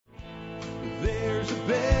there's a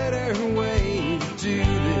better way to do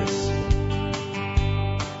this.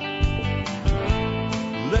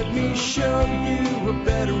 Let me show you a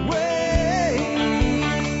better way.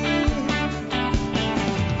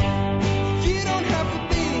 You don't have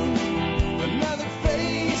to be another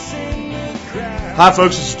face in the crowd. Hi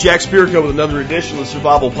folks, this is Jack Spirko with another edition of the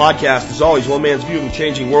Survival Podcast. As always, one man's view of the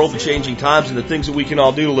changing world, the changing times, and the things that we can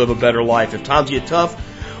all do to live a better life if times get tough,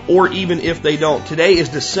 or even if they don't. Today is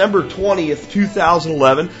December 20th,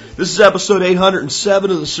 2011. This is episode 807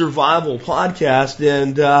 of the Survival Podcast,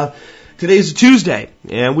 and today's a Tuesday,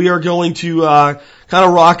 and we are going to kind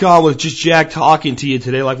of rock on with just Jack talking to you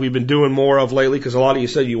today like we've been doing more of lately, because a lot of you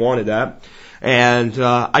said you wanted that. And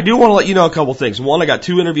I do want to let you know a couple things. One, I got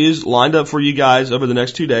 2 interviews lined up for you guys over the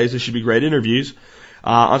next 2 days. They should be great interviews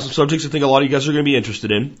on some subjects I think a lot of you guys are going to be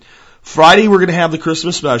interested in. Friday, we're going to have the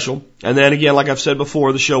Christmas special. And then again, like I've said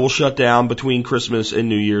before, the show will shut down between Christmas and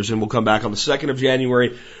New Year's, and we'll come back on the 2nd of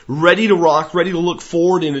January, ready to rock, ready to look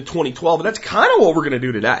forward into 2012. And that's kind of what we're going to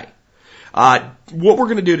do today. What we're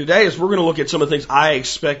going to do today is we're going to look at some of the things I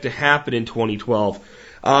expect to happen in 2012.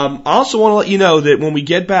 I also want to let you know that when we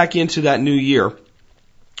get back into that new year,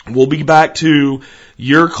 we'll be back to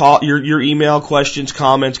your email questions,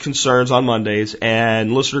 comments, concerns on Mondays,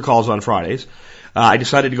 and listener calls on Fridays. I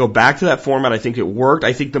decided to go back to that format. I think it worked.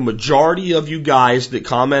 I think the majority of you guys that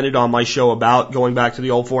commented on my show about going back to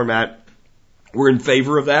the old format were in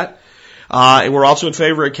favor of that. And we're also in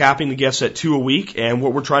favor of capping the guests at 2 a week. And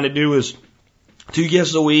what we're trying to do is 2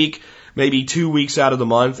 guests a week, maybe 2 weeks out of the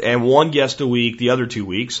month, and 1 guest a week the other 2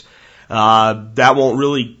 weeks. That won't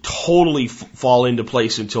really totally fall into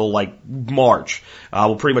place until like March.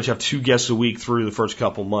 We'll pretty much have 2 guests a week through the first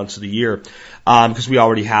couple months of the year, because we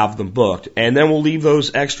already have them booked. And then we'll leave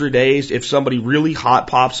those extra days. If somebody really hot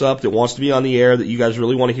pops up that wants to be on the air that you guys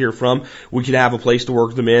really want to hear from, we can have a place to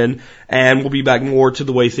work them in. And we'll be back more to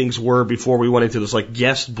the way things were before we went into this like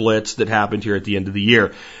guest blitz that happened here at the end of the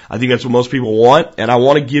year. I think that's what most people want, and I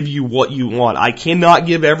want to give you what you want. I cannot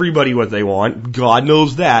give everybody what they want. God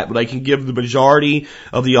knows that, but I can give the majority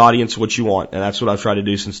of the audience what you want, and that's what I've tried to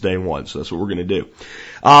do since day one, so that's what we're going to do.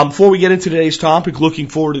 Before we get into today's topic, looking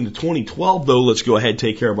forward into 2012, though, let's go ahead and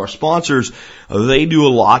take care of our sponsors. They do a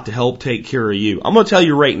lot to help take care of you. I'm going to tell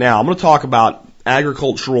you right now, I'm going to talk about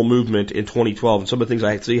agricultural movement in 2012 and some of the things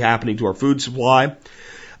I see happening to our food supply,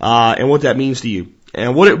 and what that means to you.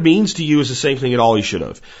 And what it means to you is the same thing it always should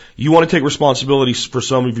have. You want to take responsibility for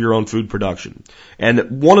some of your own food production.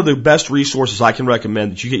 And one of the best resources I can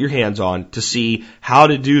recommend that you get your hands on to see how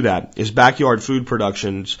to do that is Backyard Food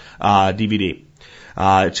Production's DVD.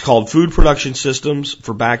 It's called Food Production Systems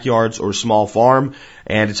for Backyards or Small Farm,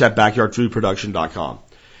 and it's at backyardfoodproduction.com.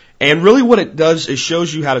 And really what it does is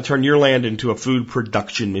shows you how to turn your land into a food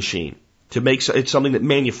production machine, to make it's something that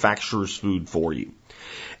manufactures food for you.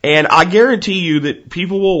 And I guarantee you that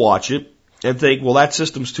people will watch it and think, well, that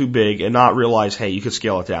system's too big, and not realize, hey, you could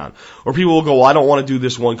scale it down. Or people will go, well, I don't want to do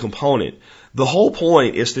this one component. The whole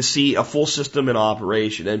point is to see a full system in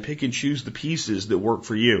operation and pick and choose the pieces that work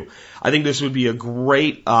for you. I think this would be a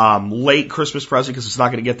great late Christmas present, because it's not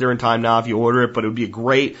going to get there in time now if you order it, but it would be a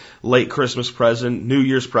great late Christmas present, New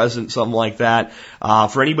Year's present, something like that,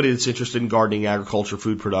 for anybody that's interested in gardening, agriculture,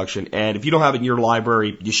 food production. And if you don't have it in your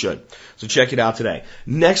library, you should. So check it out today.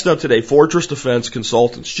 Next up today, Fortress Defense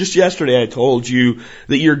Consultants. Just yesterday I told you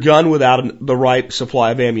that your gun without the right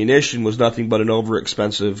supply of ammunition was nothing but an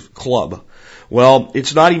overexpensive club. Well,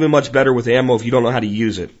 it's not even much better with ammo if you don't know how to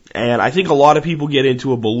use it. And I think a lot of people get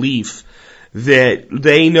into a belief that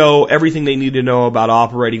they know everything they need to know about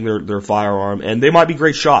operating their firearm, and they might be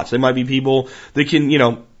great shots. They might be people that can,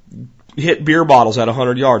 hit beer bottles at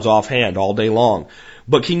 100 yards offhand all day long.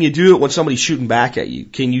 But can you do it when somebody's shooting back at you?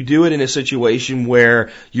 Can you do it in a situation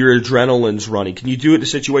where your adrenaline's running? Can you do it in a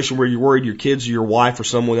situation where you're worried your kids or your wife or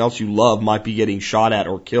someone else you love might be getting shot at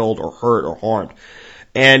or killed or hurt or harmed?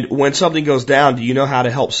 And when something goes down, do you know how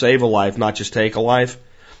to help save a life, not just take a life?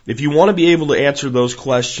 If you want to be able to answer those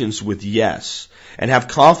questions with yes and have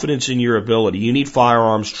confidence in your ability, you need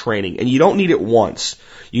firearms training. And you don't need it once.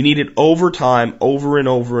 You need it over time, over and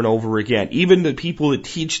over and over again. Even the people that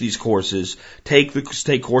teach these courses take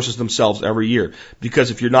courses themselves every year.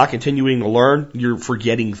 Because if you're not continuing to learn, you're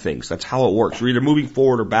forgetting things. That's how it works. You're either moving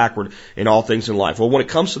forward or backward in all things in life. Well, when it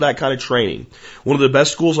comes to that kind of training, one of the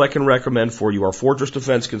best schools I can recommend for you are Fortress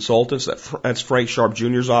Defense Consultants. That's Frank Sharp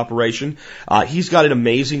Jr.'s operation. He's got an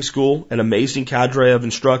amazing amazing school, an amazing cadre of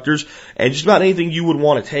instructors, and just about anything you would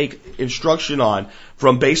want to take instruction on,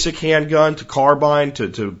 from basic handgun to carbine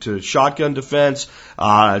to shotgun defense,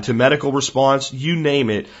 to medical response, you name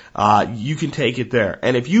it, you can take it there.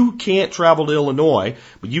 And if you can't travel to Illinois,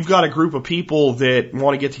 but you've got a group of people that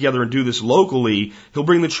want to get together and do this locally, he'll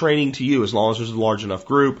bring the training to you as long as there's a large enough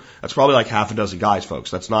group. That's probably like half a dozen guys, folks.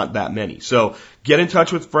 That's not that many. So get in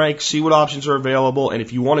touch with Frank, see what options are available, and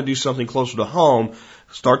if you want to do something closer to home,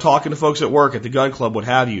 start talking to folks at work, at the gun club, what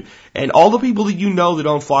have you. And all the people that you know that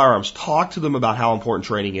own firearms, talk to them about how important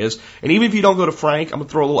training is. And even if you don't go to Frank, I'm going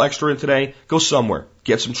to throw a little extra in today, go somewhere.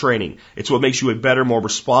 Get some training. It's what makes you a better, more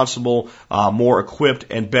responsible, more equipped,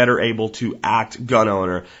 and better able to act gun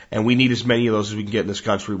owner. And we need as many of those as we can get in this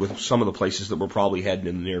country with some of the places that we're probably heading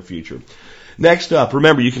in the near future. Next up,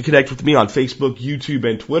 remember, you can connect with me on Facebook, YouTube,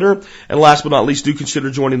 and Twitter. And last but not least, do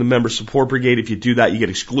consider joining the Member Support Brigade. If you do that, you get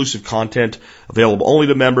exclusive content available only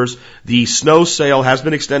to members. The snow sale has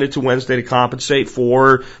been extended to Wednesday to compensate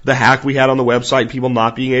for the hack we had on the website and people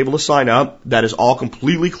not being able to sign up. That is all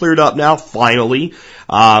completely cleared up now, finally.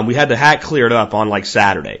 We had the hack cleared up on like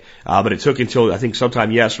Saturday, but it took until I think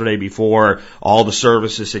sometime yesterday before all the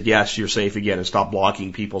services said, yes, you're safe again, and stopped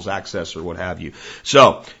blocking people's access or what have you.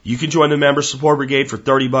 So you can join the Member Support Brigade for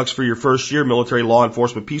 $30 for your first year. Military, law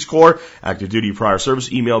enforcement, Peace Corps, active duty, prior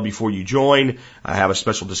service. Email before you join. I have a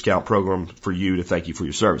special discount program for you to thank you for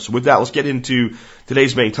your service. So with that, let's get into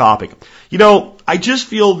today's main topic. You know, I just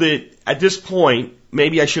feel that at this point,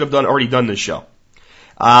 maybe I should have already done this show.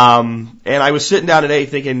 And I was sitting down today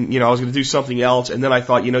thinking, I was going to do something else. And then I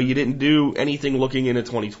thought, you didn't do anything looking into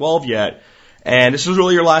 2012 yet. And this is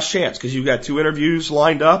really your last chance because you've got 2 interviews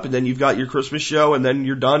lined up, and then you've got your Christmas show, and then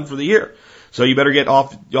you're done for the year. So you better get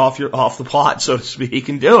off the pot, so to speak,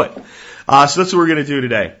 and do it. So that's what we're going to do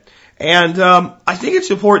today. And, I think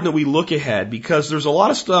it's important that we look ahead because there's a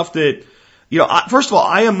lot of stuff that, first of all,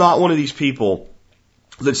 I am not one of these people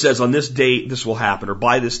that says on this date this will happen or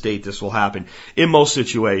by this date this will happen in most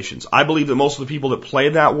situations. I believe that most of the people that play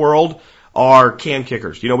in that world are can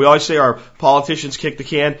kickers. We always say our politicians kick the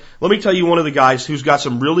can. Let me tell you one of the guys who's got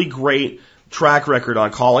some really great track record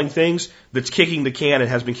on calling things that's kicking the can and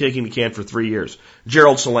has been kicking the can for 3 years.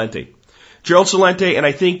 Gerald Celente. And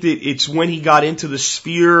I think that it's when he got into the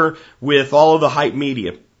sphere with all of the hype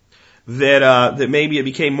media that maybe it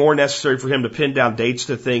became more necessary for him to pin down dates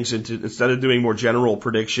to things instead of doing more general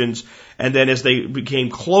predictions. And then as they became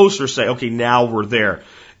closer, say, okay, now we're there.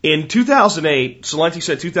 In 2008, Celente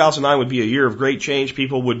said 2009 would be a year of great change.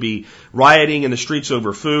 People would be rioting in the streets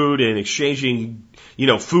over food and exchanging,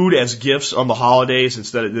 food as gifts on the holidays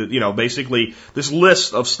instead of, basically this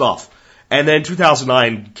list of stuff. And then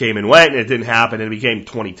 2009 came and went, and it didn't happen, and it became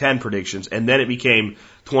 2010 predictions, and then it became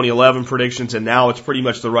 2011 predictions, and now it's pretty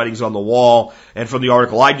much the writing's on the wall. And from the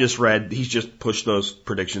article I just read, he's just pushed those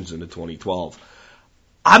predictions into 2012.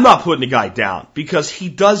 I'm not putting the guy down because he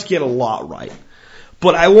does get a lot right.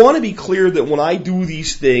 But I want to be clear that when I do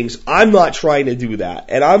these things, I'm not trying to do that.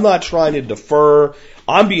 And I'm not trying to defer.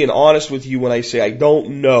 I'm being honest with you when I say I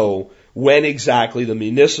don't know when exactly the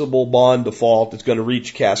municipal bond default is going to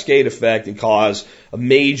reach cascade effect and cause a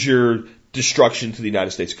major destruction to the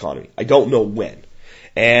United States economy. I don't know when.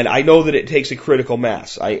 And I know that it takes a critical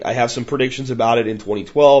mass. I have some predictions about it in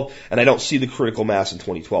 2012, and I don't see the critical mass in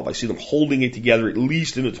 2012. I see them holding it together at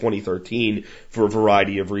least into 2013 for a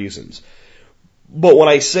variety of reasons. But when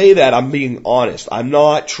I say that, I'm being honest. I'm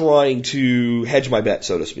not trying to hedge my bet,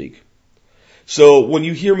 so to speak. So when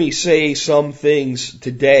you hear me say some things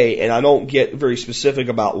today and I don't get very specific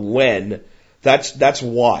about when, that's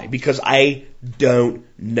why. Because I don't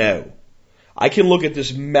know. I can look at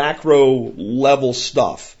this macro level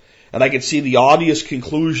stuff and I can see the obvious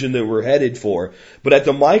conclusion that we're headed for. But at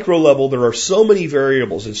the micro level, there are so many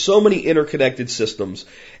variables and so many interconnected systems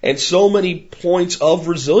and so many points of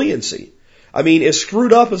resiliency. I mean, as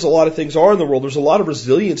screwed up as a lot of things are in the world, there's a lot of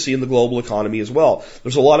resiliency in the global economy as well.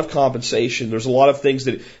 There's a lot of compensation. There's a lot of things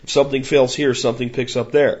that if something fails here, something picks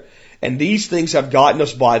up there. And these things have gotten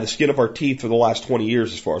us by the skin of our teeth for the last 20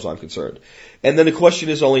 years as far as I'm concerned. And then the question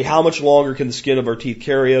is only how much longer can the skin of our teeth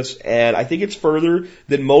carry us? And I think it's further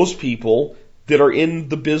than most people that are in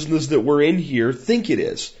the business that we're in here think it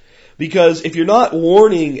is. Because if you're not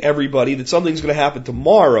warning everybody that something's going to happen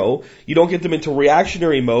tomorrow, you don't get them into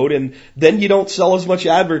reactionary mode, and then you don't sell as much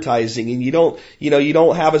advertising, and you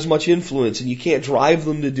don't have as much influence, and you can't drive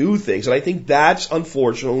them to do things. And I think that's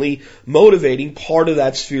unfortunately motivating part of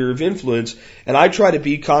that sphere of influence. And I try to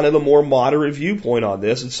be kind of the more moderate viewpoint on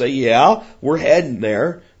this and say, yeah, we're heading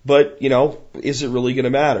there, but is it really going to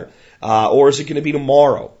matter? Or is it going to be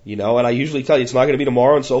tomorrow? And I usually tell you it's not going to be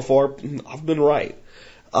tomorrow, and so far I've been right.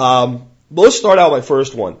 Let's start out with my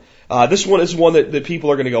first one. This one is one that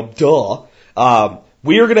people are going to go, duh.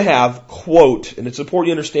 We are going to have, quote, and it's important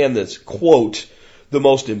you understand this, quote, the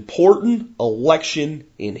most important election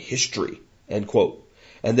in history, end quote.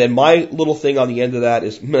 And then my little thing on the end of that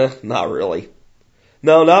is, meh, not really.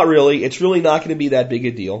 No, not really. It's really not going to be that big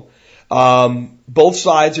a deal. Both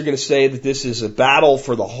sides are going to say that this is a battle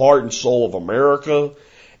for the heart and soul of America,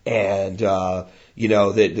 and Obama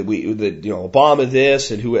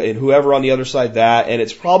this and whoever on the other side that, and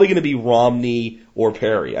it's probably going to be Romney or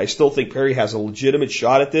Perry. I still think Perry has a legitimate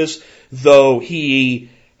shot at this, though he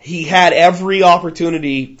had every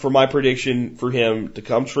opportunity for my prediction for him to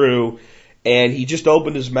come true, and he just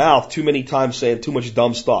opened his mouth too many times saying too much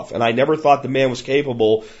dumb stuff. And I never thought the man was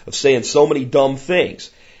capable of saying so many dumb things.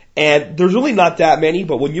 And there's really not that many,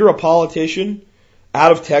 but when you're a politician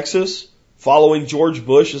out of Texas following George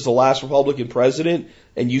Bush as the last Republican president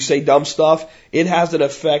and you say dumb stuff, it has an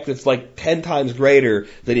effect that's like 10 times greater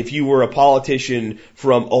than if you were a politician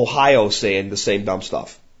from Ohio saying the same dumb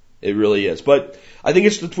stuff. It really is. But I think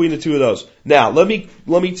it's between the two of those. Now, let me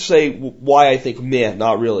say why I think meh,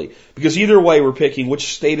 not really. Because either way, we're picking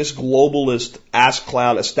which statist, globalist, ass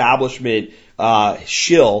clown, establishment,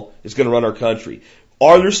 shill is going to run our country.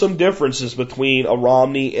 Are there some differences between a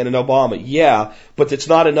Romney and an Obama? Yeah, but it's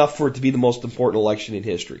not enough for it to be the most important election in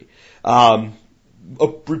history.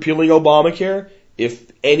 Repealing Obamacare,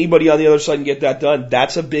 if anybody on the other side can get that done,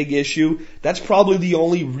 that's a big issue. That's probably the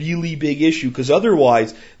only really big issue, because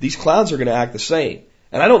otherwise these clowns are going to act the same.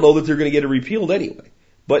 And I don't know that they're going to get it repealed anyway.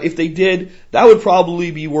 But if they did, that would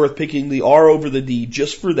probably be worth picking the R over the D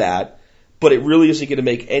just for that. But it really isn't going to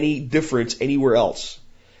make any difference anywhere else.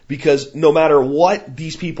 Because no matter what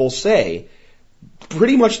these people say,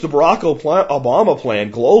 pretty much the Barack Obama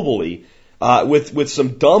plan globally, with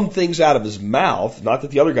some dumb things out of his mouth, not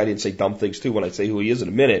that the other guy didn't say dumb things too when I say who he is in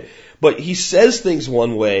a minute, but he says things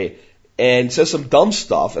one way and says some dumb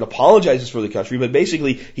stuff and apologizes for the country, but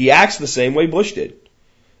basically he acts the same way Bush did.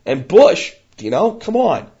 And Bush, come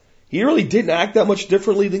on. He really didn't act that much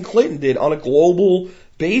differently than Clinton did on a global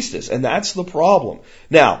basis, and that's the problem.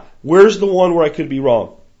 Now, where's the one where I could be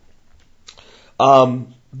wrong?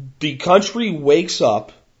 The country wakes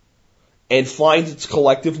up and finds its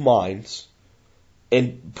collective minds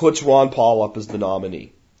and puts Ron Paul up as the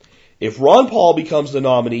nominee. If Ron Paul becomes the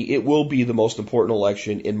nominee, it will be the most important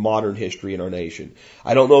election in modern history in our nation.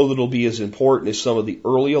 I don't know that it'll be as important as some of the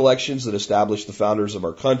early elections that established the founders of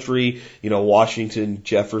our country, Washington,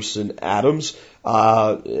 Jefferson, Adams,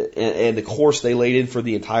 and the course they laid in for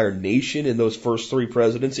the entire nation in those first three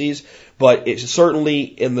presidencies. But it's certainly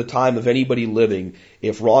in the time of anybody living,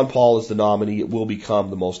 if Ron Paul is the nominee, it will become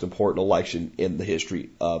the most important election in the history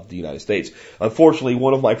of the United States. Unfortunately,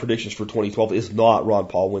 one of my predictions for 2012 is not Ron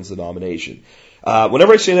Paul wins the nomination.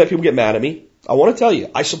 Whenever I say that, people get mad at me. I want to tell you,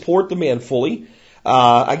 I support the man fully.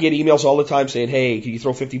 I get emails all the time saying, hey, can you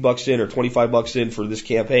throw $50 in or $25 in for this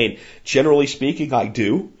campaign? Generally speaking, I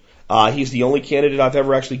do. He's the only candidate I've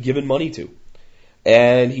ever actually given money to.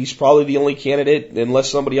 And he's probably the only candidate, unless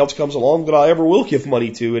somebody else comes along, that I ever will give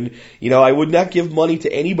money to. And, I would not give money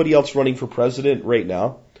to anybody else running for president right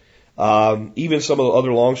now. Even some of the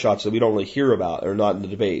other long shots that we don't really hear about are not in the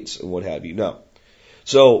debates and what have you. No.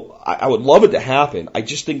 So I would love it to happen. I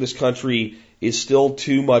just think this country is still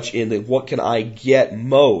too much in the what can I get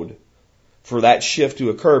mode for that shift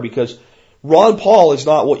to occur, because Ron Paul is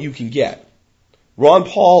not what you can get. Ron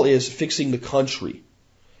Paul is fixing the country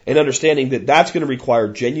and understanding that that's going to require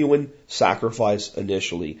genuine sacrifice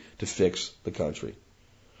initially to fix the country.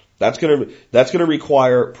 That's going to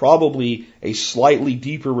require probably a slightly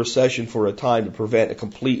deeper recession for a time to prevent a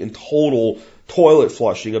complete and total toilet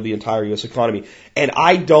flushing of the entire U.S. economy. And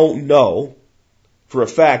I don't know for a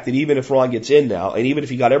fact that even if Ron gets in now, and even if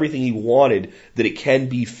he got everything he wanted, that it can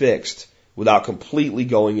be fixed without completely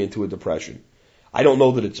going into a depression. I don't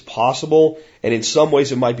know that it's possible, and in some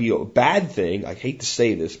ways it might be a bad thing. I hate to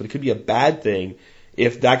say this, but it could be a bad thing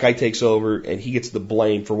if that guy takes over and he gets the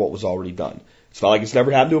blame for what was already done. It's not like it's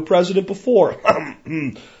never happened to a president before.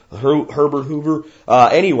 Herbert Hoover.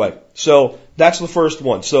 Anyway, so that's the first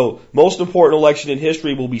one. So most important election in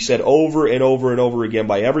history will be said over and over and over again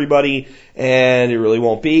by everybody, and it really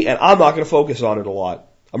won't be. And I'm not going to focus on it a lot.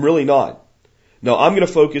 I'm really not. No, I'm going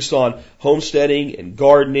to focus on homesteading and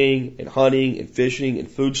gardening and hunting and fishing and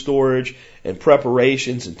food storage and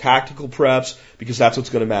preparations and tactical preps, because that's what's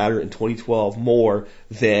going to matter in 2012 more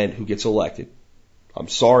than who gets elected. I'm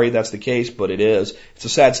sorry that's the case, but it is. It's a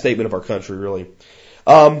sad statement of our country, really.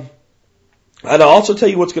 And I'll also tell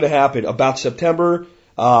you what's going to happen. About September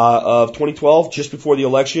of 2012, just before the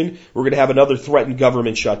election, we're going to have another threatened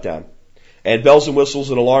government shutdown. and bells and whistles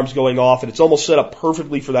and alarms going off, and it's almost set up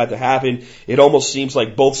perfectly for that to happen. It almost seems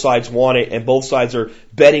like both sides want it, and both sides are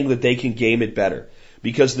betting that they can game it better.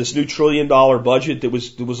 Because this new $1 trillion budget that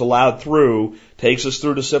was allowed through takes us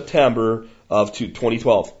through to September of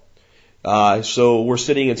 2012. So we're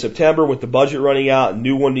sitting in September with the budget running out, a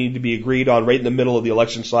new one needed to be agreed on right in the middle of the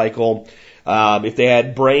election cycle. If they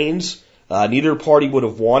had brains, neither party would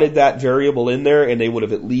have wanted that variable in there, and they would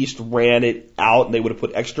have at least ran it out, and they would have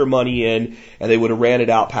put extra money in, and they would have ran it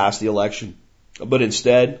out past the election. But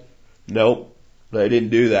instead, nope. They didn't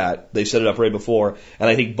do that. They set it up right before. And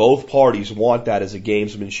I think both parties want that as a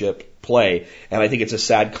gamesmanship play. And I think it's a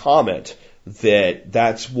sad comment that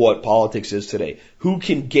that's what politics is today. Who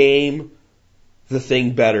can game the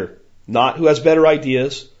thing better? Not who has better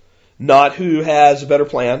ideas, not who has a better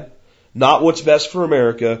plan, not what's best for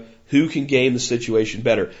America. Who can game the situation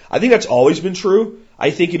better? I think that's always been true.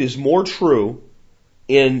 I think it is more true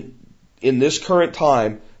in this current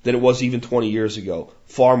time than it was even 20 years ago.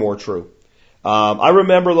 Far more true. I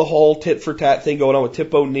remember the whole tit for tat thing going on with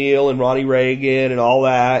Tip O'Neill and Ronnie Reagan and all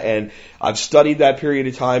that, and I've studied that period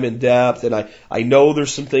of time in depth, and I know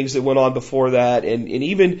there's some things that went on before that, and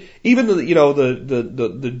even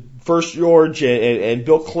the first George and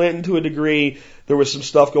Bill Clinton to a degree, there was some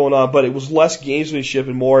stuff going on, but it was less gamesmanship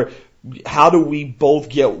and more how do we both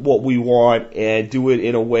get what we want and do it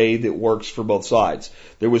in a way that works for both sides.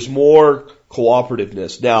 There was more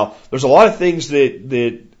cooperativeness. Now, there's a lot of things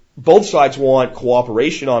that both sides want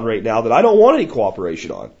cooperation on right now that I don't want any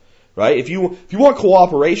cooperation on, right? If you want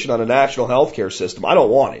cooperation on a national health care system, I don't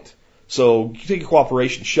want it. So you take a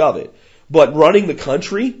cooperation, shove it. But running the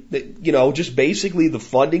country, just basically the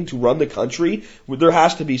funding to run the country, there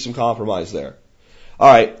has to be some compromise there.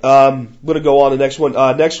 All right, I'm going to go on to the next one.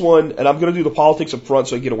 Next one, and I'm going to do the politics up front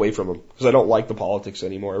so I get away from them because I don't like the politics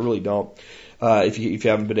anymore. I really don't. If you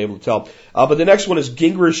haven't been able to tell. But the next one is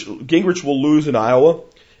Gingrich will lose in Iowa.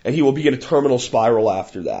 And he will be in a terminal spiral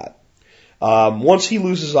after that. Once he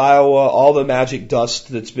loses Iowa, all the magic dust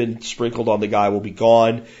that's been sprinkled on the guy will be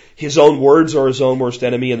gone. His own words are his own worst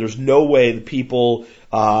enemy, and there's no way the people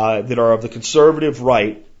that are of the conservative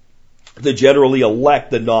right that generally elect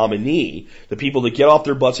the nominee, the people that get off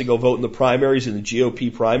their butts and go vote in the primaries and the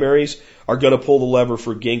GOP primaries, are going to pull the lever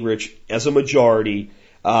for Gingrich as a majority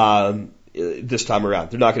this time around.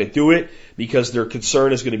 They're not going to do it because their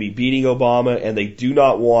concern is going to be beating Obama, and they do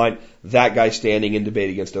not want that guy standing in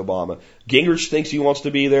debate against Obama. Gingrich thinks he wants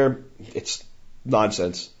to be there. It's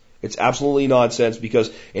nonsense. It's absolutely nonsense because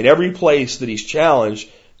in every place that he's challenged,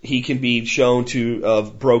 he can be shown to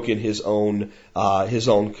have broken his own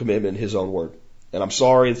commitment, his own word. And I'm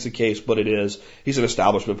sorry it's the case, but it is. He's an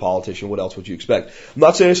establishment politician. What else would you expect? I'm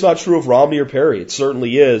not saying it's not true of Romney or Perry. It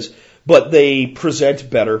certainly is. But they present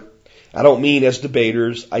better. I don't mean as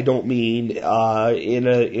debaters. I don't mean in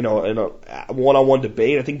a one-on-one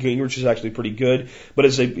debate. I think Gingrich is actually pretty good, but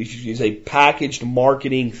as a packaged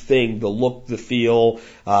marketing thing, the look, the feel,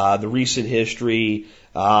 the recent history.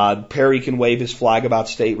 Perry can wave his flag about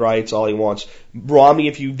state rights all he wants. Romney,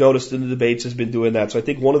 if you've noticed in the debates, has been doing that. So I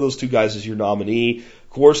think one of those two guys is your nominee. Of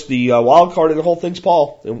course, the wild card in the whole thing's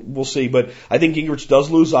Paul, and we'll see. But I think Gingrich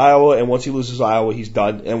does lose Iowa, and once he loses Iowa, he's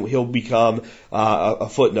done, and he'll become a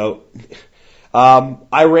footnote.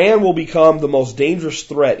 Iran will become the most dangerous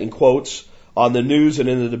threat, in quotes, on the news and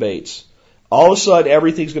in the debates. All of a sudden,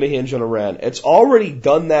 everything's going to hinge on Iran. It's already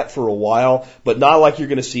done that for a while, but not like you're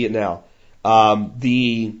going to see it now. I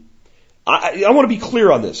want to be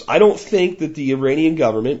clear on this. I don't think that the Iranian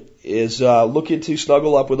government is looking to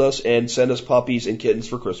snuggle up with us and send us puppies and kittens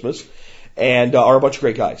for Christmas and are a bunch of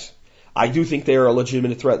great guys. I do think they are a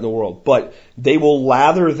legitimate threat in the world, but they will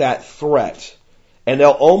lather that threat and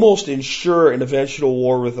they'll almost ensure an eventual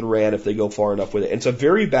war with Iran if they go far enough with it. And it's a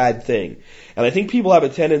very bad thing. And I think people have a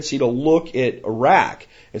tendency to look at Iraq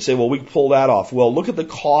and say, well, we can pull that off. Well, look at the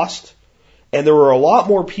cost. And there were a lot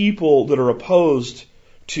more people that are opposed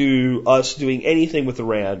to us doing anything with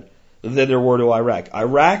Iran than there were to Iraq.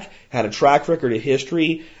 Iraq had a track record of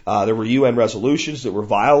history. There were UN resolutions that were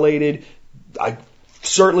violated. I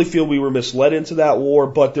certainly feel we were misled into that war,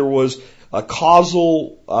 but there was a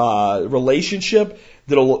causal relationship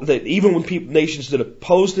that even when nations that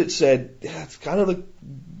opposed it said, yeah, it's kind of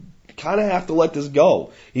have to let this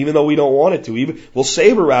go, even though we don't want it to. We'll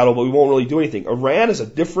saber rattle, but we won't really do anything. Iran is a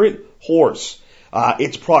different horse.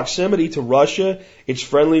 Its proximity to Russia, its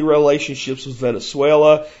friendly relationships with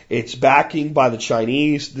Venezuela, its backing by the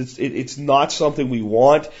Chinese, it's not something we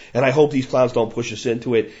want, and I hope these clowns don't push us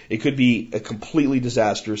into it. It could be a completely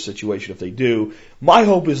disastrous situation if they do. My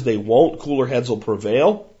hope is they won't. Cooler heads will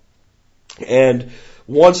prevail. And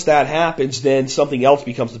once that happens, then something else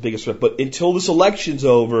becomes the biggest threat. But until this election's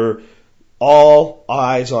over, all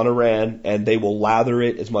eyes on Iran, and they will lather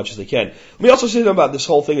it as much as they can. Let me also say something about this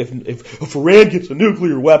whole thing. If Iran gets a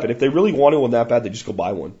nuclear weapon, if they really wanted one that bad, they just go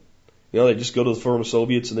buy one. They just go to the former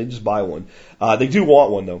Soviets and they just buy one. They do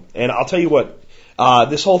want one, though. And I'll tell you what,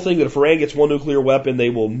 this whole thing that if Iran gets one nuclear weapon, they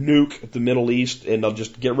will nuke the Middle East and they'll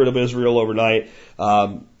just get rid of Israel overnight.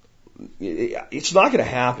 It's not going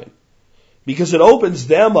to happen. Because it opens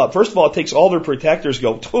them up. First of all, it takes all their protectors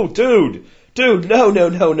go, oh, dude,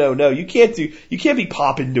 no. You can't be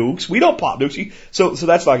popping nukes. We don't pop nukes. So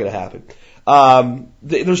that's not going to happen.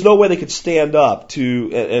 There's no way they could stand up to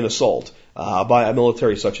an assault, by a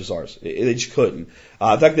military such as ours. They just couldn't.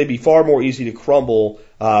 In fact, they'd be far more easy to crumble,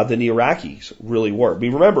 than the Iraqis really were. I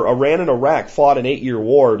mean, remember, Iran and Iraq fought an 8-year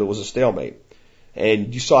war that was a stalemate.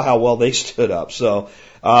 And you saw how well they stood up. So,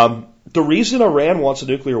 the reason Iran wants a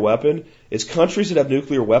nuclear weapon is countries that have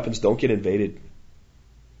nuclear weapons don't get invaded.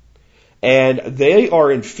 And they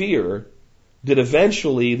are in fear that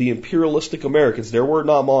eventually the imperialistic Americans, their word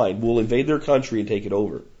not mine, will invade their country and take it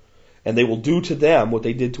over. And they will do to them what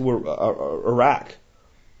they did to Iraq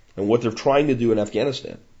and what they're trying to do in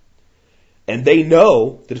Afghanistan. And they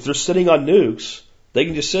know that if they're sitting on nukes, they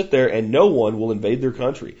can just sit there and no one will invade their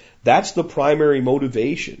country. That's the primary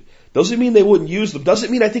motivation. Doesn't mean they wouldn't use them.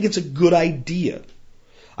 Doesn't mean I think it's a good idea.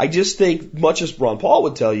 I just think, much as Ron Paul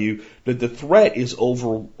would tell you, that the threat is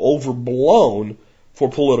overblown for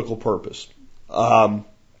political purpose. So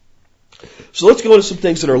let's go into some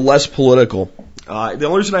things that are less political. The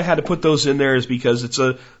only reason I had to put those in there is because it's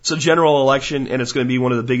a general election and it's going to be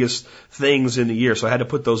one of the biggest things in the year. So I had to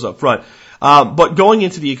put those up front. But going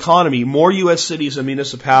into the economy, more U.S. cities and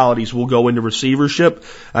municipalities will go into receivership.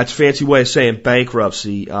 That's a fancy way of saying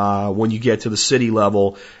bankruptcy, when you get to the city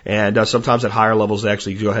level. And sometimes at higher levels, they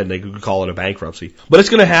actually go ahead and they call it a bankruptcy. But it's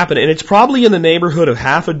going to happen. And it's probably in the neighborhood of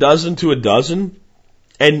half a dozen to a dozen.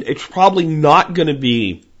 And it's probably not going to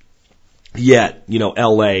be yet,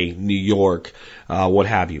 L.A., New York, what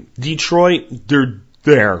have you. Detroit, they're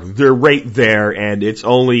there. They're right there, and it's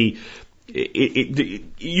only,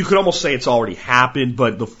 you could almost say it's already happened,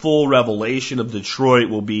 but the full revelation of Detroit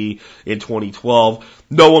will be in 2012.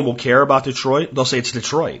 No one will care about Detroit. They'll say it's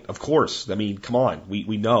Detroit, of course. I mean, come on,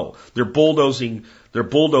 we know. They're bulldozing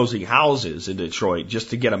houses in Detroit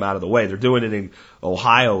just to get them out of the way. They're doing it in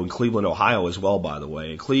Ohio, in Cleveland, Ohio as well, by the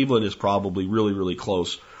way. And Cleveland is probably really, really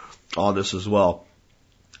close on this as well.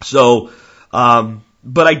 So,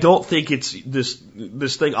 but I don't think it's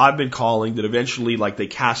this thing I've been calling that eventually like they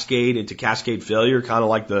cascade into cascade failure, kind of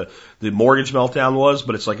like the mortgage meltdown was,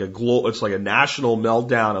 but it's like a national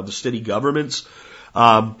meltdown of the city governments.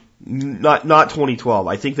 Not 2012.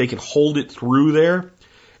 I think they can hold it through there.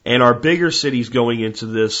 And our bigger cities going into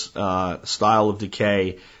this, style of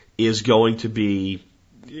decay is going to be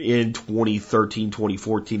in 2013,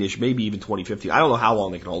 2014-ish, maybe even 2015. I don't know how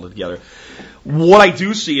long they can hold it together. What I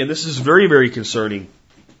do see, and this is very, very concerning,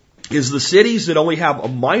 is the cities that only have a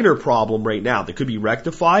minor problem right now that could be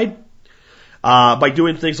rectified by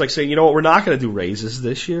doing things like saying, you know what, we're not going to do raises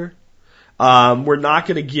this year. We're not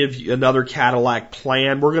going to give another Cadillac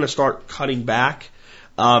plan. We're going to start cutting back.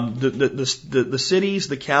 The cities,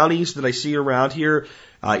 the counties that I see around here,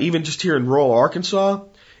 even just here in rural Arkansas,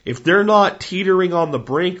 if they're not teetering on the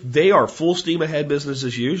brink, they are full steam ahead business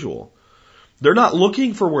as usual. They're not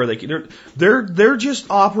looking for where they can. They're just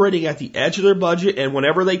operating at the edge of their budget, and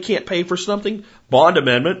whenever they can't pay for something, bond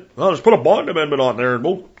amendment. Well, just put a bond amendment on there, and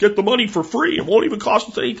we'll get the money for free. It won't even cost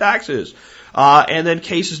us any taxes. And then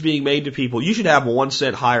cases being made to people. You should have 1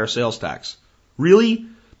 cent higher sales tax. Really?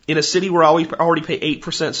 In a city where I already pay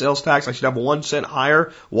 8% sales tax, I should have 1 cent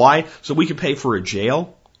higher. Why? So we can pay for a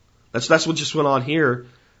jail. That's what just went on here.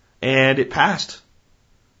 And it passed.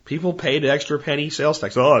 People paid an extra penny sales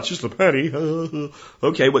tax. Oh, it's just a penny.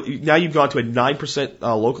 Okay, but now you've gone to a 9%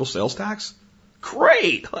 local sales tax?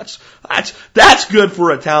 Great. That's good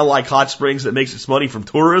for a town like Hot Springs that makes its money from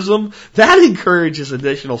tourism. That encourages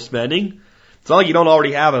additional spending. It's not like you don't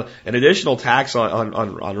already have an additional tax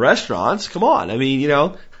on restaurants. Come on. I mean,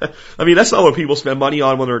 that's not what people spend money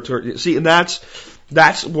on when they're see, and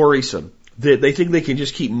that's worrisome. They think they can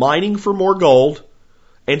just keep mining for more gold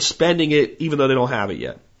and spending it even though they don't have it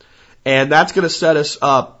yet. And that's going to set us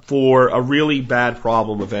up for a really bad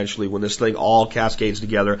problem eventually when this thing all cascades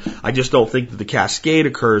together. I just don't think that the cascade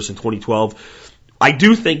occurs in 2012. I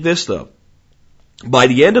do think this, though. By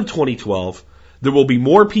the end of 2012, there will be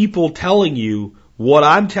more people telling you what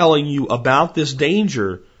I'm telling you about this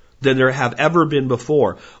danger than there have ever been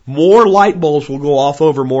before. More light bulbs will go off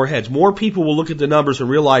over more heads. More people will look at the numbers and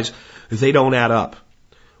realize they don't add up.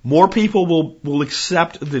 More people will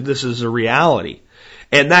accept that this is a reality.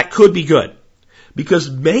 And that could be good. Because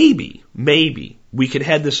maybe we can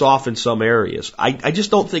head this off in some areas. I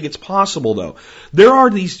just don't think it's possible, though. There are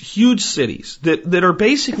these huge cities that are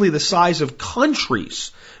basically the size of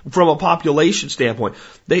countries from a population standpoint.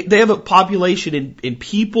 They have a population in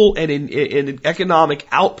people and in economic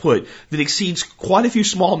output that exceeds quite a few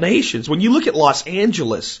small nations. When you look at Los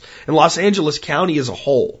Angeles and Los Angeles County as a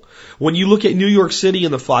whole, when you look at New York City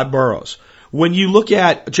and the 5 boroughs, when you look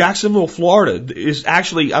at Jacksonville, Florida, is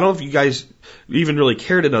actually, I don't know if you guys even really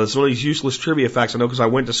care to know this. It's one of these useless trivia facts I know because I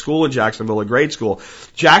went to school in Jacksonville, in grade school.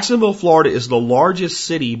 Jacksonville, Florida is the largest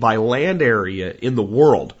city by land area in the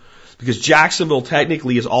world because Jacksonville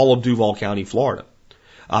technically is all of Duval County, Florida.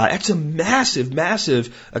 It's a massive,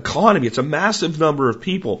 massive economy. It's a massive number of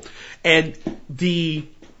people. And the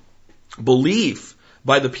belief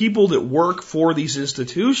by the people that work for these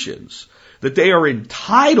institutions that they are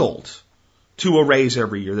entitled to a raise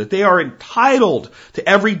every year, that they are entitled to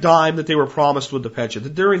every dime that they were promised with the pension,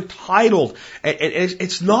 that they're entitled, and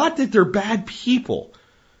it's not that they're bad people,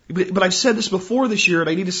 but I've said this before this year, and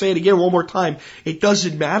I need to say it again one more time, it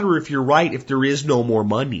doesn't matter if you're right if there is no more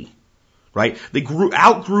money, right? They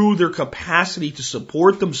outgrew their capacity to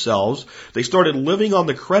support themselves, they started living on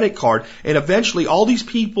the credit card, and eventually all these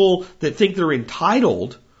people that think they're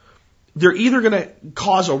entitled, they're either going to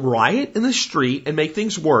cause a riot in the street and make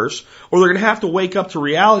things worse, or they're going to have to wake up to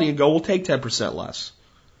reality and go, we'll take 10% less.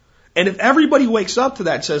 And if everybody wakes up to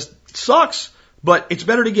that and says, it sucks, but it's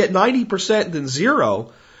better to get 90% than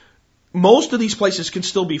zero, most of these places can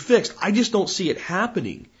still be fixed. I just don't see it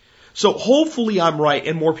happening. So hopefully I'm right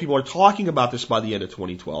and more people are talking about this by the end of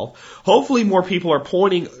 2012. Hopefully more people are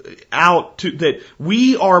pointing out that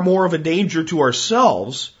we are more of a danger to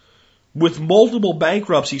ourselves with multiple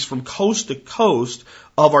bankruptcies from coast to coast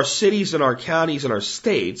of our cities and our counties and our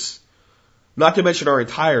states, not to mention our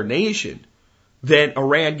entire nation, than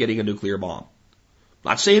Iran getting a nuclear bomb.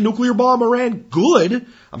 I'm not saying nuclear bomb Iran good.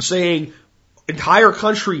 I'm saying entire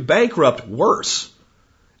country bankrupt worse.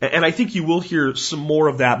 And I think you will hear some more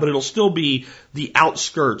of that, but it'll still be the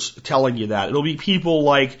outskirts telling you that. It'll be people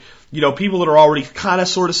like, people that are already kind of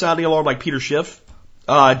sort of sounding alarm like Peter Schiff.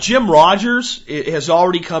 Jim Rogers has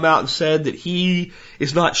already come out and said that he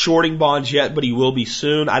is not shorting bonds yet, but he will be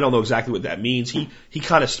soon. I don't know exactly what that means. He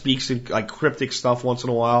kind of speaks in like cryptic stuff once in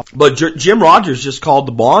a while. But Jim Rogers just called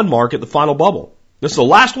the bond market the final bubble. This is the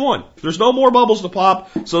last one. There's no more bubbles to pop,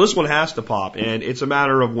 so this one has to pop. And it's a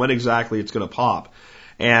matter of when exactly it's going to pop.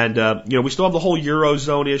 And, we still have the whole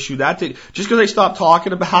Eurozone issue. Just because they stopped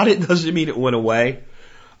talking about it doesn't mean it went away.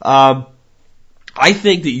 I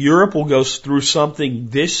think that Europe will go through something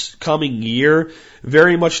this coming year,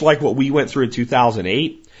 very much like what we went through in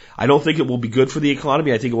 2008. I don't think it will be good for the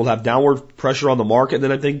economy. I think it will have downward pressure on the market. And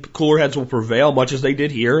then I think cooler heads will prevail, much as they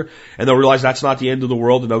did here. And they'll realize that's not the end of the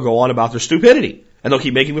world, and they'll go on about their stupidity. And they'll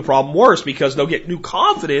keep making the problem worse because they'll get new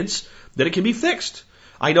confidence that it can be fixed.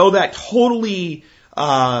 I know that totally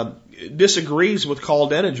disagrees with Carl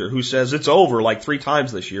Denninger, who says it's over like 3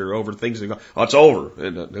 times this year over things that go, oh, it's over.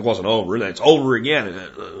 And it wasn't over. And it's over again.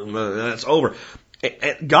 And it's over.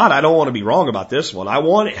 And God, I don't want to be wrong about this one. I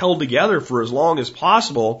want it held together for as long as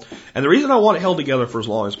possible. And the reason I want it held together for as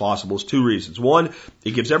long as possible is 2 reasons. One,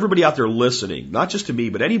 it gives everybody out there listening, not just to me,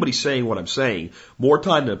 but anybody saying what I'm saying, more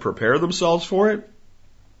time to prepare themselves for it.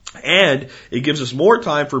 And it gives us more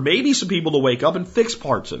time for maybe some people to wake up and fix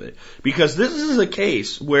parts of it. Because this is a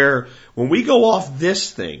case where when we go off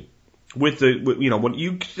this thing, when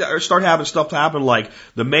you start having stuff to happen like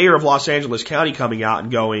the mayor of Los Angeles County coming out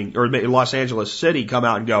and going, or Los Angeles City come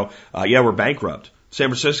out and go, yeah, we're bankrupt. San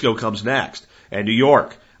Francisco comes next, and New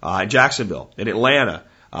York, and Jacksonville, and Atlanta,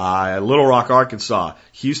 Little Rock, Arkansas,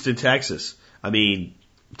 Houston, Texas. I mean,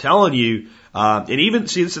 I'm telling you, and even,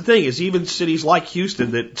 see, that's the thing, is even cities like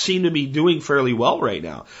Houston that seem to be doing fairly well right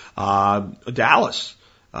now. Dallas,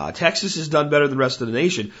 Texas has done better than the rest of the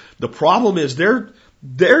nation. The problem is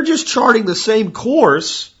they're just charting the same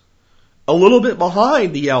course a little bit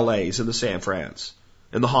behind the LAs and the San Frans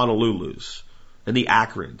and the Honolulus and the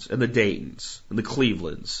Akrons and the Daytons and the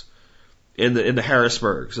Clevelands and the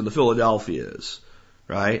Harrisburgs and the Philadelphias,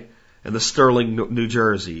 right? And the Sterling, New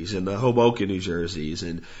Jerseys, and the Hoboken, New Jerseys,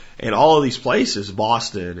 and all of these places,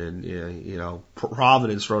 Boston and,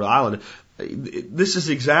 Providence, Rhode Island. This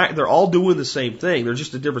is they're all doing the same thing. They're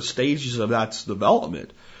just at different stages of that development.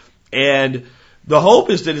 And the hope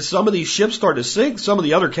is that as some of these ships start to sink, some of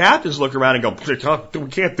the other captains look around and go, we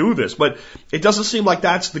can't do this. But it doesn't seem like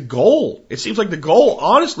that's the goal. It seems like the goal,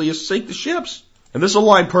 honestly, is to sink the ships. And this will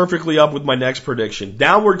line perfectly up with my next prediction.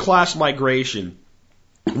 Downward class migration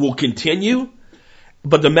will continue,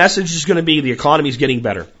 But the message is going to be the economy is getting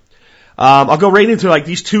better. I'll go right into like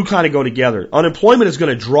these two kind of go together. Unemployment is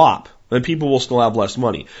going to drop and people will still have less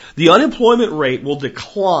money. The unemployment rate will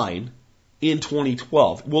decline in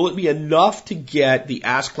 2012. Will it be enough to get the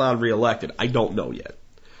ass clown reelected? I don't know yet.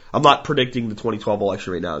 I'm not predicting the 2012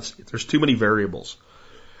 election right now. There's too many variables.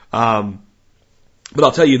 But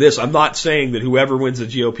I'll tell you this, I'm not saying that whoever wins the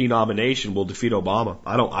GOP nomination will defeat Obama.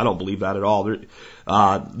 I don't believe that at all.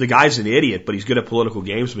 The guy's an idiot, but he's good at political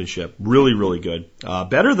gamesmanship. Really, really good.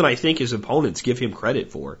 Better than I think his opponents give him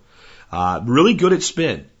credit for. Really good at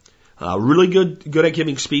spin. Really good at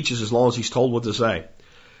giving speeches as long as he's told what to say.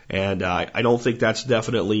 And I don't think that's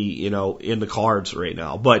definitely, in the cards right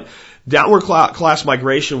now. But downward class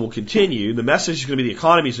migration will continue. The message is going to be the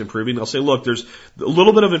economy is improving. They'll say, look, there's a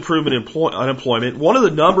little bit of improvement in unemployment. One of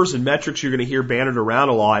the numbers and metrics you're going to hear bandied around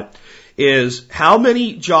a lot is how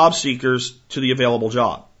many job seekers to the available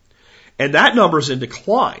job. And that number is in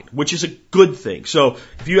decline, which is a good thing. So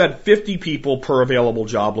if you had 50 people per available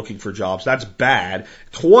job looking for jobs, that's bad.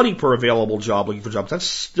 20 per available job looking for jobs, that's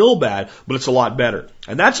still bad, but it's a lot better.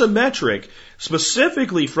 And that's a metric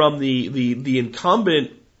specifically from the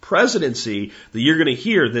incumbent presidency that you're going to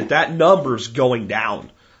hear that number's going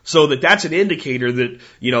down. So that's an indicator that,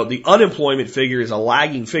 the unemployment figure is a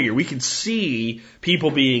lagging figure. We can see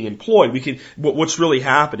people being employed. What's really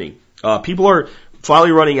happening. People are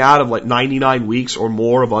finally running out of like 99 weeks or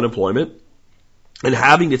more of unemployment and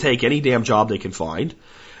having to take any damn job they can find.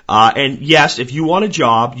 And yes, if you want a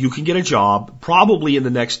job, you can get a job probably in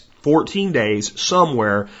the next 14 days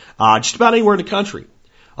somewhere, just about anywhere in the country.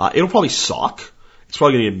 It'll probably suck. It's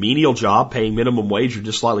probably going to be a menial job paying minimum wage or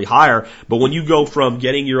just slightly higher. But when you go from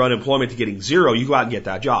getting your unemployment to getting zero, you go out and get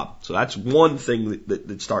that job. So that's one thing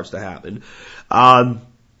that starts to happen.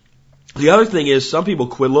 The other thing is some people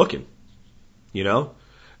quit looking.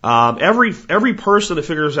 Every person that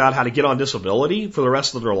figures out how to get on disability for the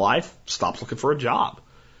rest of their life stops looking for a job.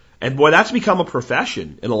 And boy, that's become a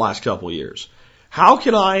profession in the last couple of years. How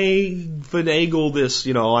can I finagle this?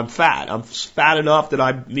 I'm fat. I'm fat enough that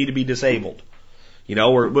I need to be disabled.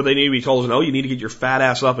 Or what they need to be told is, no, you need to get your fat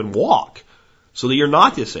ass up and walk so that you're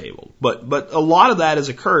not disabled. But a lot of that has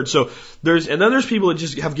occurred. So there's people that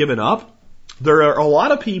just have given up. There are a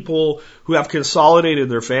lot of people who have consolidated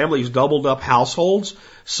their families, doubled up households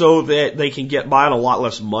so that they can get by on a lot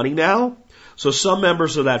less money now. So some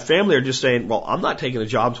members of that family are just saying, well, I'm not taking a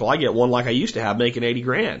job until I get one like I used to have making 80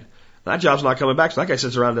 grand. That job's not coming back. So that guy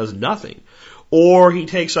sits around and does nothing. Or he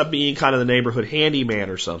takes up being kind of the neighborhood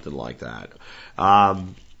handyman or something like that.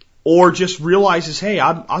 Or just realizes, hey,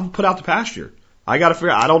 I'm put out to pasture. I got to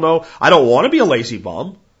figure out, I don't know. I don't want to be a lazy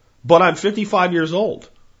bum, but I'm 55 years old.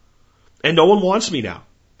 And no one wants me now.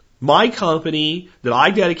 My company that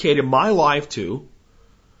I dedicated my life to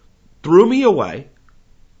threw me away.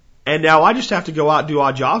 And now I just have to go out and do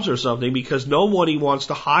odd jobs or something because nobody wants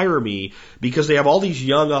to hire me because they have all these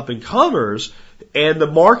young up and comers and the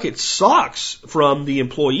market sucks from the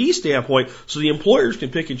employee standpoint. So the employers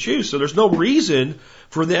can pick and choose. So there's no reason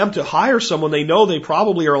for them to hire someone they know they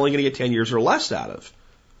probably are only going to get 10 years or less out of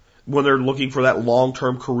when they're looking for that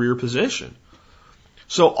long-term career position.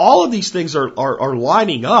 So all of these things are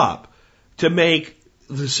lining up to make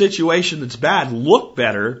the situation that's bad look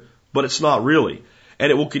better, but it's not really.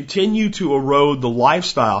 And it will continue to erode the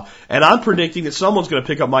lifestyle. And I'm predicting that someone's going to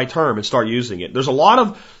pick up my term and start using it. There's a lot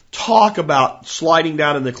of talk about sliding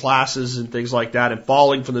down in the classes and things like that and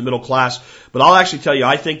falling from the middle class. But I'll actually tell you,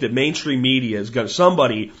 I think that mainstream media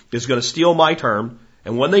somebody is going to steal my term.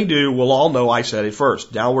 And when they do, we'll all know I said it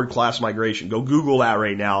first. Downward class migration. Go Google that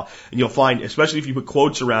right now, and you'll find, especially if you put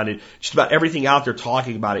quotes around it, just about everything out there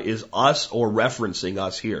talking about it is us or referencing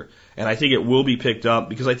us here. And I think it will be picked up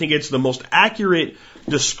because I think it's the most accurate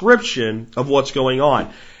description of what's going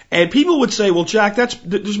on. And people would say, well, Jack,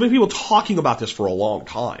 there's been people talking about this for a long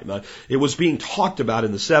time. It was being talked about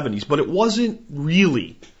in the 70s, but it wasn't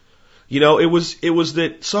really. It was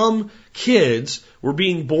that some kids were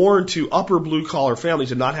being born to upper blue collar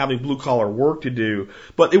families and not having blue collar work to do,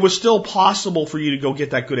 but it was still possible for you to go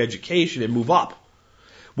get that good education and move up.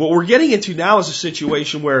 What we're getting into now is a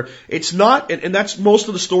situation where it's not, and that's most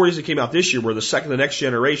of the stories that came out this year, where the next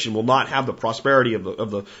generation will not have the prosperity of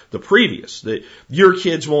the previous, that your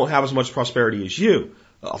kids won't have as much prosperity as you.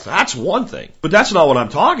 Well, that's one thing, but that's not what I'm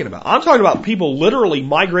talking about. I'm talking about people literally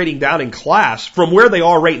migrating down in class from where they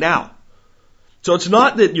are right now. So it's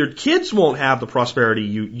not that your kids won't have the prosperity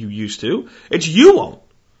you used to. It's you won't.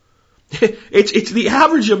 It's the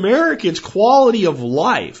average American's quality of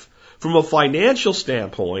life from a financial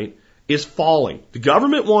standpoint is falling. The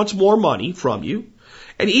government wants more money from you.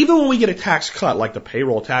 And even when we get a tax cut, like the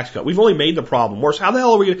payroll tax cut, we've only made the problem worse. How the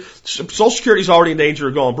hell are we going to, Social Security's already in danger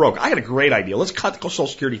of going broke. I got a great idea. Let's cut the Social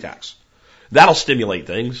Security tax. That'll stimulate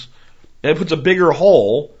things. And it puts a bigger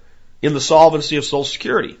hole in the solvency of Social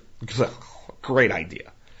Security. Great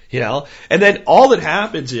idea. You know? And then all that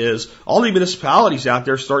happens is all the municipalities out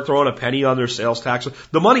there start throwing a penny on their sales tax.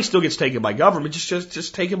 The money still gets taken by government,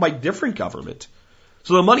 just taken by different government.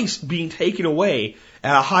 So the money's being taken away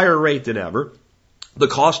at a higher rate than ever. The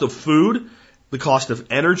cost of food, the cost of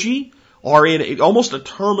energy are in almost a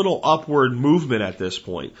terminal upward movement at this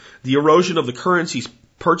point. The erosion of the currency's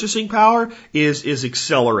purchasing power is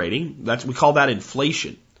accelerating. We call that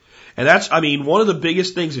inflation. And one of the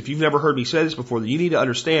biggest things, if you've never heard me say this before, that you need to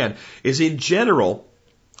understand is in general,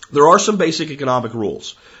 there are some basic economic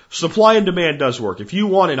rules. Supply and demand does work. If you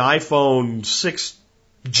want an iPhone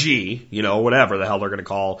 6G, whatever the hell they're going to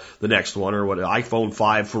call the next one, or iPhone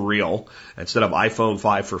 5 for real, instead of iPhone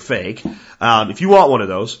 5 for fake. If you want one of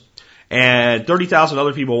those, and 30,000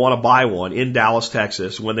 other people want to buy one in Dallas,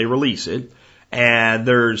 Texas, when they release it, and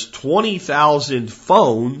there's 20,000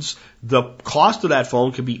 phones, the cost of that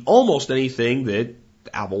phone could be almost anything that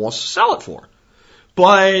Apple wants to sell it for.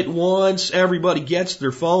 But once everybody gets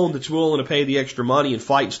their phone that's willing to pay the extra money and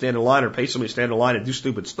fight and stand in line, or pay somebody to stand in line and do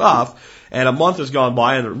stupid stuff, and a month has gone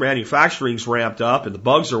by and the manufacturing's ramped up and the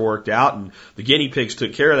bugs are worked out and the guinea pigs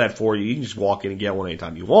took care of that for you, you can just walk in and get one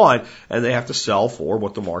anytime you want, and they have to sell for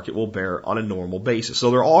what the market will bear on a normal basis.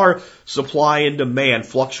 So there are supply and demand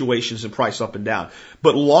fluctuations in price up and down.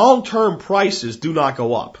 But long-term prices do not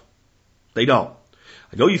go up. They don't.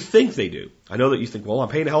 I know you think they do. I know that you think, well, I'm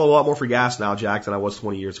paying a hell of a lot more for gas now, Jack, than I was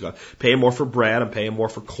 20 years ago. Paying more for bread. I'm paying more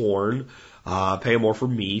for corn. Paying more for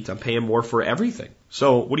meat. I'm paying more for everything.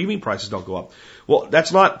 So what do you mean prices don't go up? Well,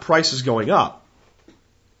 that's not prices going up.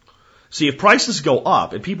 See, if prices go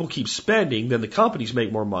up and people keep spending, then the companies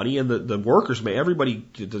make more money and the workers everybody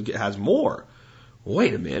has more.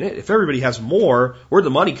 Wait a minute. If everybody has more, where'd the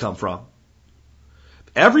money come from?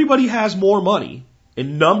 Everybody has more money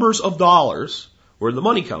in numbers of dollars. Where'd the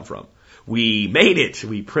money come from? We made it.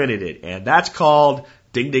 We printed it. And that's called,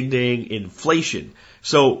 ding, ding, ding, inflation.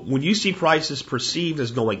 So when you see prices perceived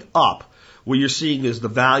as going up, what you're seeing is the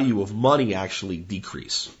value of money actually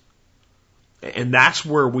decrease. And that's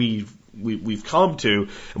where we've come to.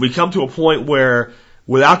 And we've come to a point where,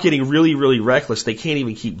 without getting really, really reckless, they can't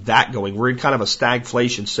even keep that going. We're in kind of a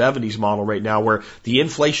stagflation 70s model right now where the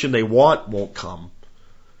inflation they want won't come.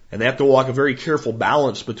 And they have to walk a very careful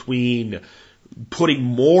balance between putting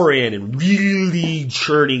more in and really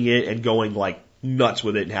churning it and going like nuts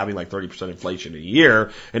with it and having like 30% inflation a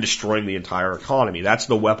year and destroying the entire economy. That's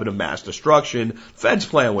the weapon of mass destruction Fed's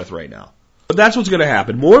playing with right now. But that's what's going to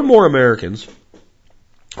happen. More and more Americans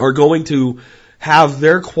are going to have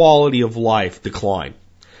their quality of life decline.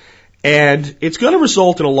 And it's going to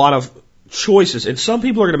result in a lot of choices. And some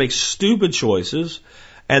people are going to make stupid choices.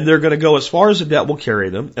 And they're going to go as far as the debt will carry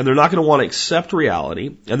them, and they're not going to want to accept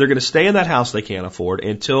reality, and they're going to stay in that house they can't afford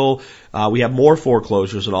until we have more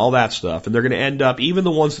foreclosures and all that stuff. And they're going to end up, even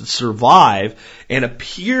the ones that survive and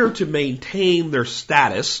appear to maintain their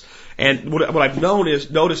status. And what I've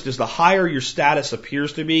noticed is the higher your status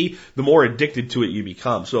appears to be, the more addicted to it you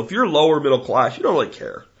become. So if you're lower middle class, you don't really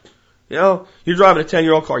care. You're driving a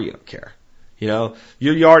 10-year-old car, you don't care. Your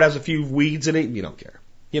yard has a few weeds in it, you don't care.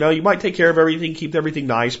 You might take care of everything, keep everything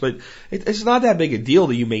nice, but it's not that big a deal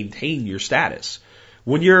that you maintain your status.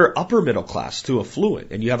 When you're upper middle class to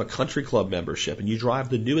affluent and you have a country club membership and you drive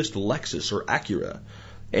the newest Lexus or Acura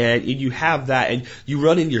and you have that and you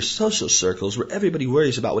run in your social circles where everybody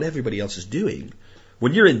worries about what everybody else is doing,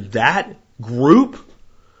 when you're in that group,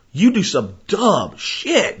 you do some dumb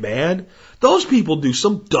shit, man. Those people do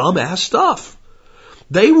some dumb ass stuff.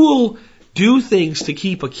 They will do things to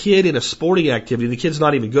keep a kid in a sporting activity the kid's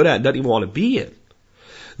not even good at and doesn't even want to be in.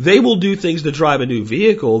 They will do things to drive a new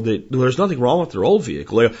vehicle that there's nothing wrong with their old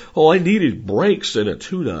vehicle. I needed brakes and a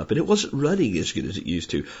tune-up, and it wasn't running as good as it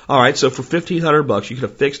used to. All right, so for $1,500, you could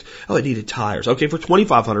have fixed. It needed tires. Okay, for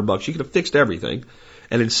 $2,500, you could have fixed everything.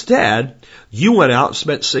 And instead, you went out and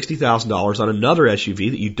spent $60,000 on another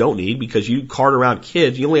SUV that you don't need because you cart around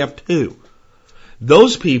kids. You only have two.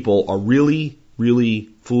 Those people are really, really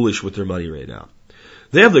foolish with their money right now.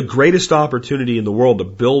 They have the greatest opportunity in the world to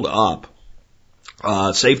build up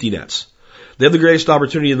safety nets. They have the greatest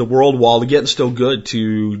opportunity in the world while they're getting still good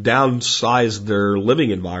to downsize their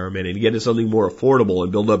living environment and get into something more affordable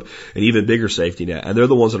and build up an even bigger safety net. And they're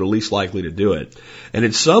the ones that are least likely to do it. And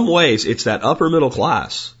in some ways, it's that upper middle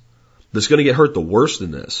class that's going to get hurt the worst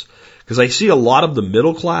in this. Because I see a lot of the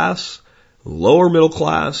middle class, lower middle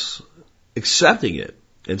class, accepting it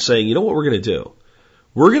and saying, you know what we're going to do?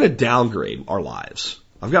 we're going to downgrade our lives.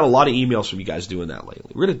 I've got a lot of emails from you guys doing that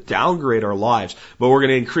lately. We're going to downgrade our lives, but we're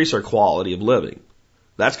going to increase our quality of living.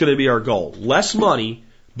 That's going to be our goal. Less money,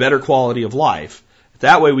 better quality of life.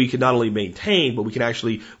 That way we can not only maintain, but we can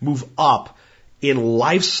actually move up in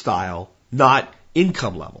lifestyle, not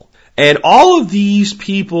income level. And all of these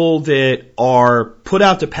people that are put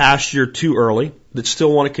out to pasture too early, that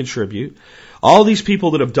still want to contribute, all of these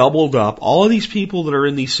people that have doubled up, all of these people that are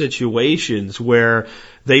in these situations where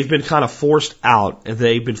they've been kind of forced out and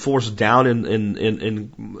they've been forced down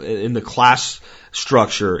in the class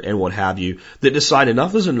structure and what have you, that decide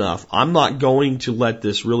enough is enough. I'm not going to let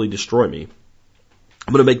this really destroy me.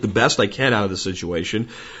 I'm going to make the best I can out of the situation.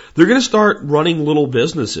 They're going to start running little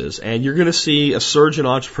businesses, and you're going to see a surge in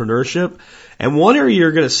entrepreneurship. And one area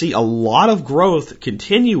you're going to see a lot of growth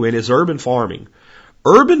continue in is urban farming.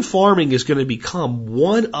 Urban farming is going to become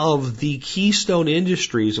one of the keystone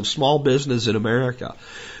industries of small business in America,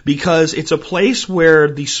 because it's a place where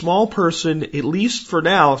the small person, at least for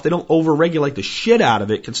now, if they don't overregulate the shit out of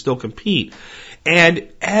it, can still compete.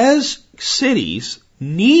 And as cities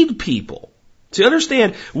need people, to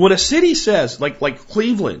understand, when a city says, like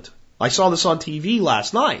Cleveland, I saw this on TV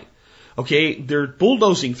last night, okay, they're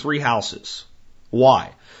bulldozing 3 houses.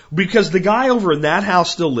 Why? Because the guy over in that house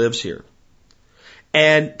still lives here.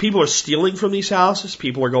 And people are stealing from these houses.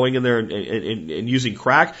 People are going in there and using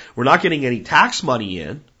crack. We're not getting any tax money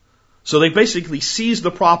in. So they basically seized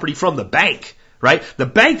the property from the bank, right? The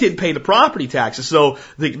bank didn't pay the property taxes. So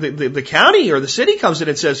the county or the city comes in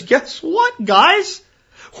and says, guess what, guys?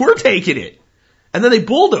 We're taking it. And then they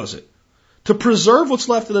bulldoze it to preserve what's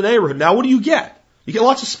left in the neighborhood. Now, what do you get? You get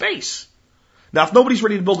lots of space. Now, if nobody's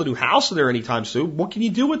ready to build a new house in there anytime soon, what can you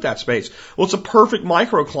do with that space? Well, it's a perfect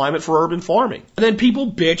microclimate for urban farming. And then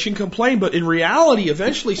people bitch and complain, but in reality,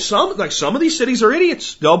 eventually some of these cities are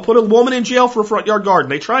idiots. They'll put a woman in jail for a front yard garden.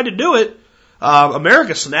 They tried to do it.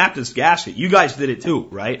 America snapped its gasket. You guys did it too,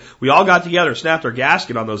 right? We all got together and snapped our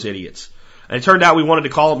gasket on those idiots. And it turned out we wanted to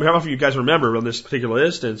call them, I don't know if you guys remember on this particular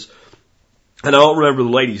instance, and I don't remember the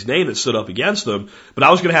lady's name that stood up against them, but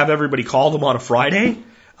I was going to have everybody call them on a Friday.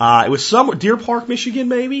 It was somewhere, Deer Park, Michigan,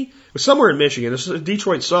 maybe? It was somewhere in Michigan. This is a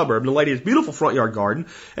Detroit suburb, and the lady has a beautiful front yard garden,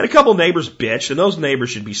 and a couple of neighbors bitched, and those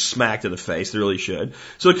neighbors should be smacked in the face. They really should.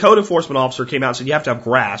 So the code enforcement officer came out and said, you have to have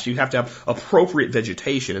grass, you have to have appropriate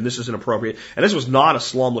vegetation, and this is inappropriate. And this was not a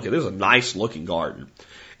slum looking, this was a nice looking garden.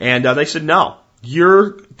 And they said, no,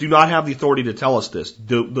 you do not have the authority to tell us this.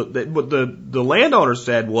 What the landowner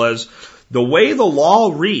said was, the way the law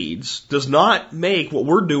reads does not make what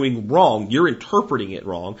we're doing wrong. You're interpreting it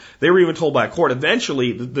wrong. They were even told by a court.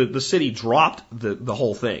 Eventually, the city dropped the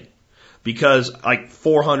whole thing because like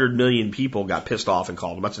 400 million people got pissed off and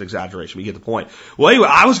called them. That's an exaggeration. We get the point. Well, anyway,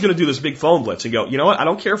 I was going to do this big phone blitz and go, you know what? I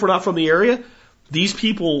don't care if we're not from the area. These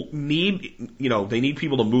people need, they need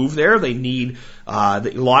people to move there. They need, a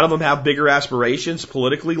lot of them have bigger aspirations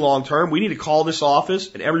politically long term. We need to call this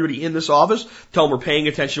office and everybody in this office, tell them we're paying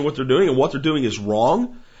attention to what they're doing and what they're doing is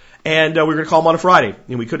wrong. And we're going to call them on a Friday.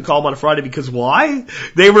 And we couldn't call them on a Friday because why?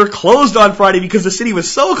 They were closed on Friday because the city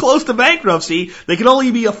was so close to bankruptcy, they could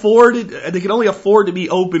only afford to be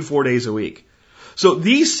open 4 days a week. So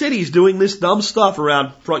these cities doing this dumb stuff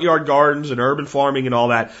around front yard gardens and urban farming and all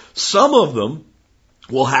that, some of them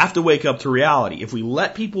will have to wake up to reality. If we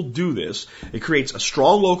let people do this, it creates a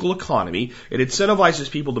strong local economy. It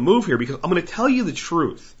incentivizes people to move here because I'm going to tell you the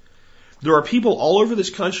truth. There are people all over this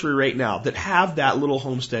country right now that have that little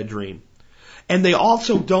homestead dream. And they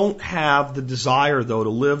also don't have the desire, though, to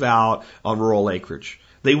live out on rural acreage.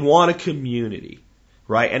 They want a community,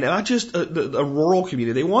 right? And not just a rural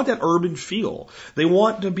community. They want that urban feel. They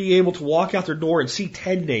want to be able to walk out their door and see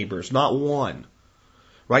 10 neighbors, not one.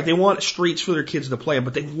 Right? They want streets for their kids to play in,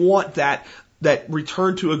 but they want that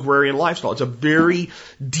return to agrarian lifestyle. It's a very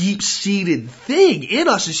deep-seated thing in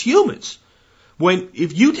us as humans.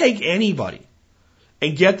 If you take anybody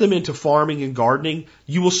and get them into farming and gardening,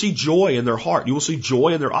 you will see joy in their heart. You will see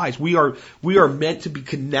joy in their eyes. We are meant to be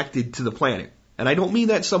connected to the planet. And I don't mean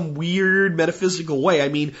that some weird metaphysical way. I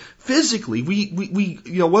mean physically. We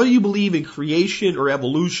whether you believe in creation or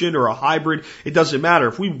evolution or a hybrid, it doesn't matter.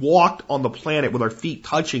 If we walked on the planet with our feet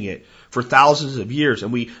touching it for thousands of years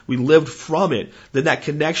and we lived from it, then that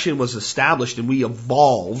connection was established and we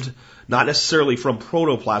evolved, not necessarily from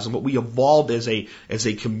protoplasm, but we evolved as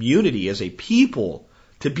a community, as a people,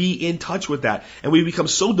 to be in touch with that. And we become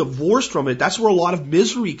so divorced from it, that's where a lot of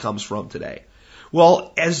misery comes from today.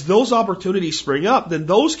 Well, as those opportunities spring up, then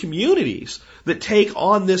those communities that take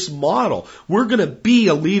on this model, we're going to be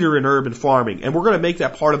a leader in urban farming, and we're going to make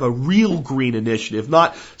that part of a real green initiative,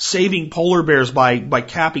 not saving polar bears by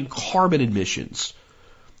capping carbon emissions.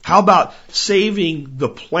 How about saving the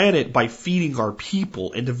planet by feeding our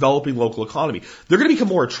people and developing local economy? They're going to become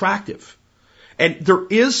more attractive. And there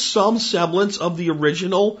is some semblance of the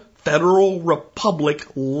original federal republic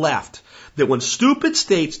left. That when stupid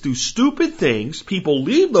states do stupid things, people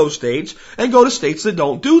leave those states and go to states that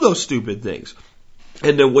don't do those stupid things.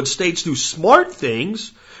 And then when states do smart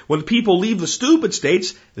things, when people leave the stupid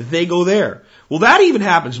states, they go there. Well, that even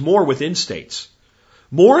happens more within states.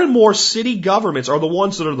 More and more city governments are the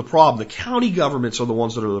ones that are the problem. The county governments are the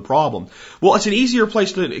ones that are the problem. Well, it's an easier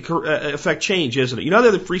place to affect change, isn't it? You know,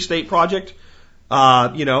 they're the Free State Project,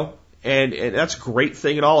 and that's a great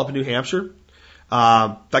thing and all up in New Hampshire.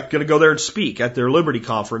 I'm going to go there and speak at their Liberty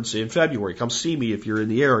Conference in February. Come see me if you're in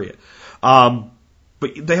the area. But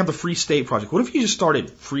they have the Free State Project. What if you just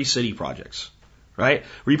started Free City Projects, right?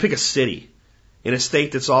 Where you pick a city in a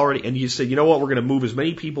state that's already, and you say, you know what, we're going to move as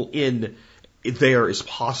many people in there as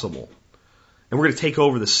possible. And we're going to take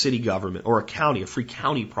over the city government or a county, a free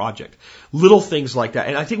county project. Little things like that.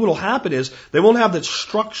 And I think what will happen is they won't have the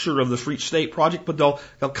structure of the Free State Project, but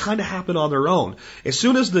they'll kind of happen on their own. As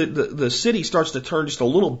soon as the city starts to turn just a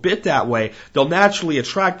little bit that way, they'll naturally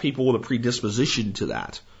attract people with a predisposition to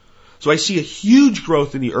that. So I see a huge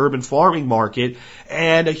growth in the urban farming market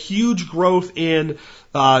and a huge growth in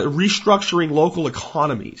restructuring local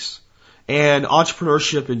economies and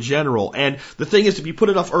entrepreneurship in general. And the thing is, if you put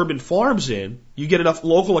enough urban farms in, you get enough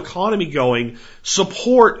local economy going,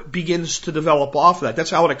 support begins to develop off of that.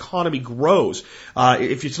 That's how an economy grows.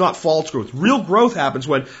 If it's not false growth. Real growth happens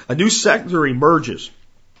when a new sector emerges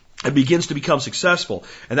and begins to become successful.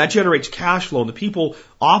 And that generates cash flow. And the people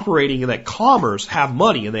operating in that commerce have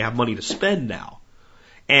money, and they have money to spend now.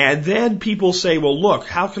 And then people say, well, look,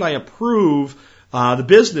 how can I improve the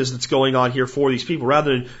business that's going on here for these people?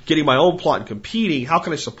 Rather than getting my own plot and competing, how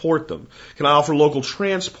can I support them? Can I offer local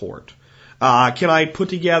transport? Can I put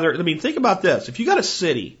together, I mean, think about this. If you got a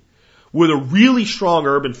city with a really strong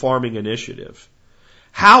urban farming initiative,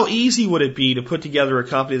 how easy would it be to put together a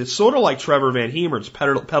company that's sort of like Trevor Van Heemer's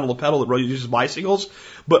pedal to pedal that uses bicycles,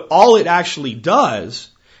 but all it actually does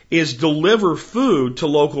is deliver food to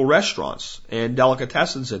local restaurants and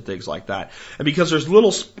delicatessens and things like that. And because there's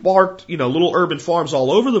little little urban farms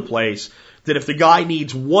all over the place, that if the guy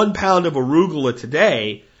needs 1 pound of arugula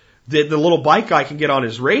today, that the little bike guy can get on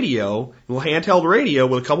his radio, little handheld radio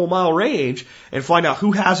with a couple mile range, and find out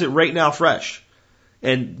who has it right now fresh.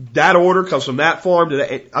 And that order comes from that farm to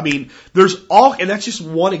that. I mean, and that's just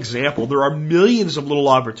one example. There are millions of little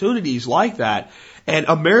opportunities like that. And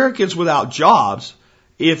Americans without jobs,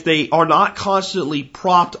 if they are not constantly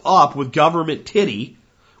propped up with government titty,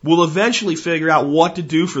 will eventually figure out what to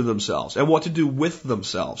do for themselves and what to do with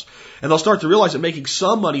themselves. And they'll start to realize that making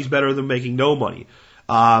some money is better than making no money.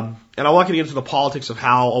 And I want to get into the politics of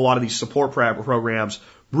how a lot of these support programs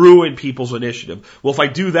ruin people's initiative. Well, if I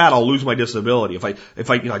do that, I'll lose my disability. I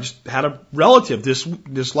just had a relative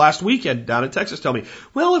this last weekend down in Texas tell me,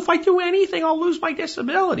 well, if I do anything, I'll lose my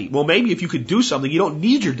disability. Well, maybe if you could do something, you don't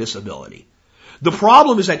need your disability. The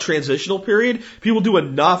problem is that transitional period. People do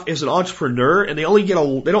enough as an entrepreneur, and they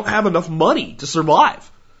don't have enough money to survive.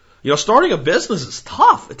 Starting a business is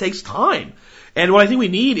tough. It takes time. And what I think we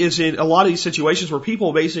need is in a lot of these situations where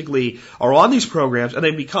people basically are on these programs and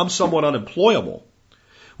they become somewhat unemployable.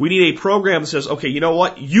 We need a program that says, okay, you know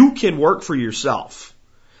what? You can work for yourself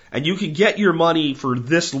and you can get your money for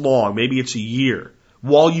this long. Maybe it's a year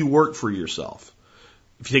while you work for yourself.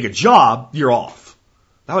 If you take a job, you're off.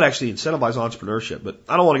 That would actually incentivize entrepreneurship, but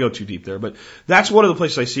I don't want to go too deep there. But that's one of the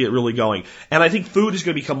places I see it really going. And I think food is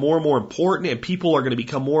going to become more and more important, and people are going to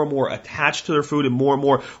become more and more attached to their food and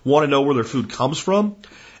more want to know where their food comes from.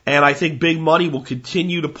 And I think big money will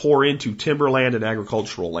continue to pour into timberland and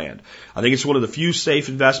agricultural land. I think it's one of the few safe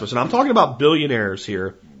investments. And I'm talking about billionaires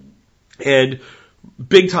here and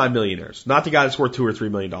big time millionaires, not the guy that's worth $2 or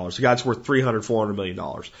 $3 million, the guy that's worth $300, $400 million.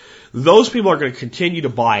 Those people are going to continue to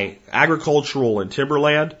buy agricultural and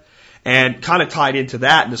timberland. And kind of tied into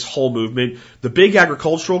that in this whole movement, the big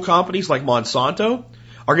agricultural companies like Monsanto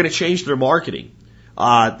are going to change their marketing.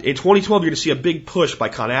 In 2012, you're going to see a big push by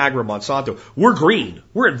ConAgra, Monsanto. We're green.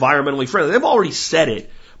 We're environmentally friendly. They've already said it,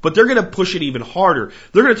 but they're going to push it even harder.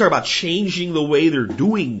 They're going to talk about changing the way they're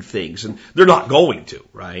doing things, and they're not going to,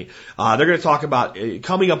 right? They're going to talk about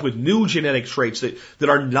coming up with new genetic traits that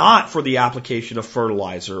are not for the application of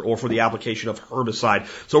fertilizer or for the application of herbicide.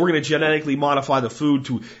 So we're going to genetically modify the food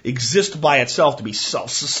to exist by itself, to be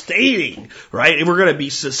self-sustaining, right? And we're going to be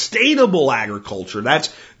sustainable agriculture.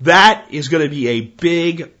 That is going to be a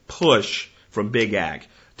big push from Big Ag.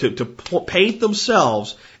 To paint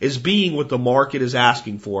themselves as being what the market is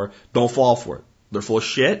asking for. Don't fall for it. They're full of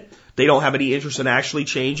shit. They don't have any interest in actually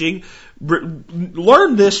changing.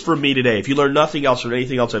 Learn this from me today. If you learn nothing else or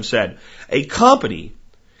anything else I've said, a company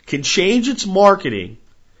can change its marketing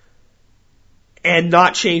and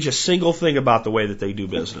not change a single thing about the way that they do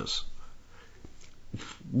business.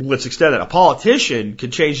 Let's extend it. A politician can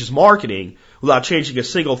change his marketing without changing a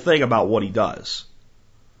single thing about what he does.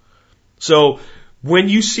 So when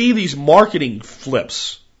you see these marketing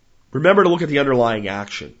flips, remember to look at the underlying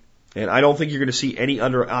action. And I don't think you're going to see any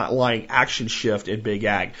underlying action shift in Big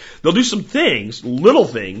Ag. They'll do some things, little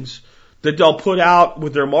things, that they'll put out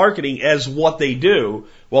with their marketing as what they do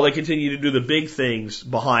while they continue to do the big things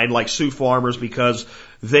behind, like sue farmers because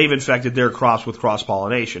they've infected their crops with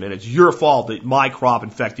cross-pollination. And it's your fault that my crop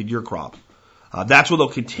infected your crop. That's what they'll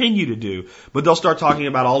continue to do. But they'll start talking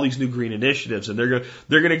about all these new green initiatives, and they're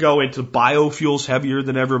going to go into biofuels heavier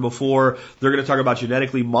than ever before. They're going to talk about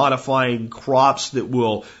genetically modifying crops that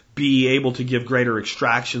will be able to give greater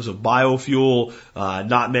extractions of biofuel,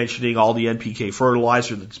 not mentioning all the NPK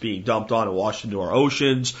fertilizer that's being dumped on and washed into our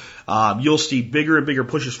oceans. You'll see bigger and bigger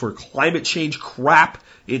pushes for climate change crap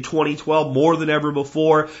in 2012 more than ever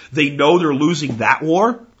before. They know they're losing that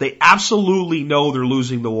war. They absolutely know they're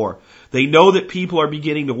losing the war. They know that people are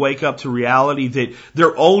beginning to wake up to reality that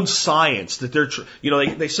their own science, that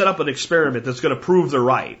they set up an experiment that's going to prove they're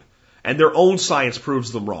right, and their own science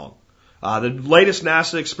proves them wrong. The latest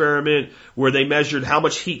NASA experiment where they measured how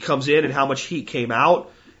much heat comes in and how much heat came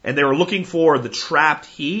out, and they were looking for the trapped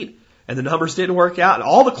heat, and the numbers didn't work out. And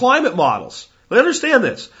all the climate models, I understand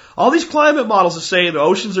this, all these climate models that say the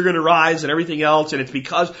oceans are going to rise and everything else, and it's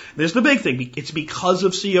because, there's the big thing, it's because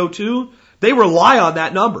of CO2, they rely on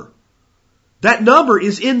that number. That number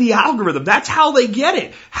is in the algorithm. That's how they get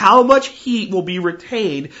it. How much heat will be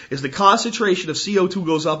retained as the concentration of CO2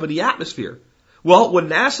 goes up in the atmosphere. Well, when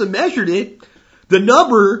NASA measured it, the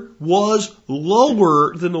number was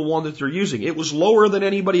lower than the one that they're using. It was lower than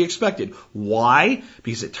anybody expected. Why?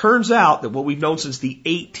 Because it turns out that what we've known since the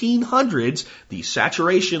 1800s, the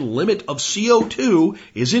saturation limit of CO2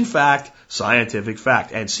 is in fact scientific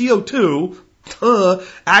fact. And CO2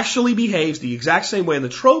 actually behaves the exact same way in the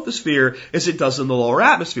troposphere as it does in the lower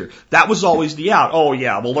atmosphere. That was always the out. Oh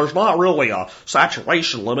yeah, well there's not really a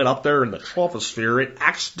saturation limit up there in the troposphere. It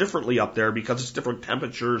acts differently up there because it's different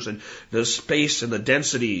temperatures and the space and the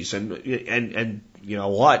densities and you know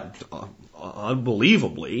what?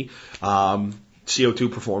 Unbelievably,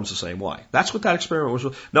 CO2 performs the same way. That's what that experiment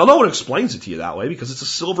was. Now no one explains it to you that way because it's a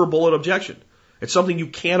silver bullet objection. It's something you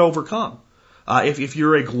can't overcome. If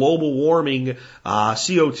you're a global warming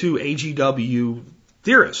CO2 AGW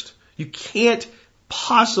theorist, you can't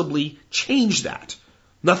possibly change that.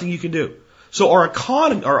 Nothing you can do. So our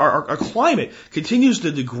economy, our climate continues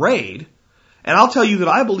to degrade, and I'll tell you that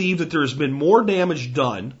I believe that there has been more damage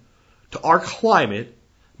done to our climate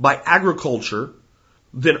by agriculture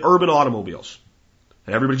than urban automobiles.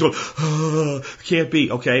 And everybody's going, can't be.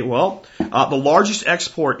 Okay, well, the largest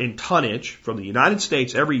export in tonnage from the United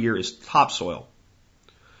States every year is topsoil.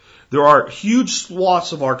 There are huge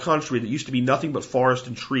swaths of our country that used to be nothing but forest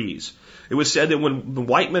and trees. It was said that when the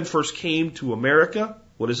white men first came to America,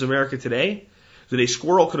 what is America today, that a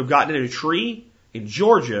squirrel could have gotten in a tree in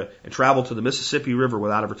Georgia and traveled to the Mississippi River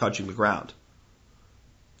without ever touching the ground.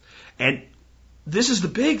 And this is the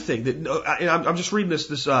big thing that, and I'm just reading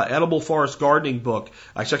this edible forest gardening book.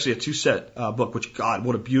 It's actually a 2-set book, which God,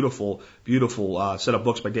 what a beautiful set of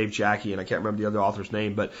books by Dave Jackie, and I can't remember the other author's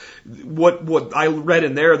name, but what I read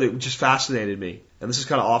in there that just fascinated me, and this is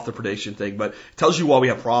kind of off the predation thing, but it tells you why we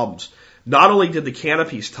have problems. Not only did the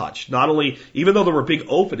canopies touch, even though there were big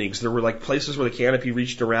openings, there were like places where the canopy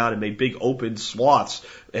reached around and made big open swaths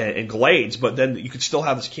and glades, but then you could still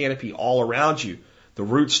have this canopy all around you. The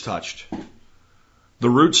roots touched. The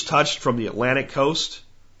roots touched from the Atlantic coast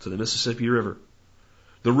to the Mississippi River.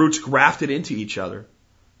 The roots grafted into each other.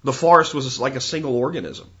 The forest was like a single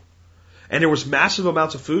organism. And there was massive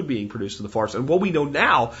amounts of food being produced in the forest. And what we know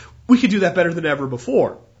now, we could do that better than ever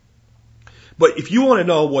before. But if you want to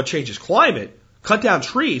know what changes climate, cut down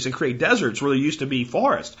trees and create deserts where there used to be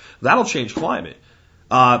forest. That'll change climate.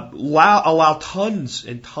 Allow tons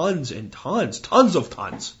and tons and tons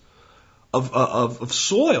of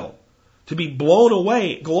soil to be blown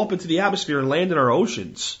away, go up into the atmosphere and land in our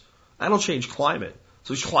oceans. That'll change climate.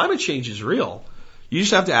 So climate change is real. You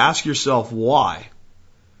just have to ask yourself why.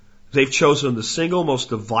 They've chosen the single most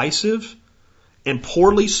divisive and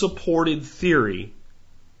poorly supported theory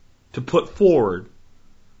to put forward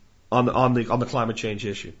on the climate change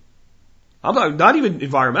issue. I'm not even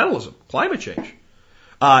environmentalism, climate change.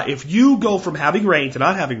 If you go from having rain to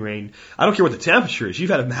not having rain, I don't care what the temperature is,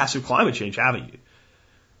 you've had a massive climate change, haven't you?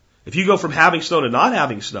 If you go from having snow to not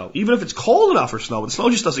having snow, even if it's cold enough for snow, but the snow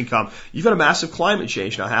just doesn't come, you've got a massive climate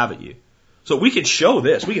change now, haven't you? So we can show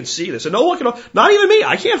this, we can see this, and no one can, not even me,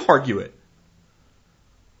 I can't argue it.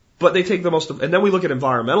 But they take the most, and then we look at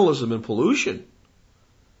environmentalism and pollution.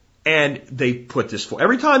 And they put this for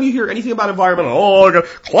every time you hear anything about environmental,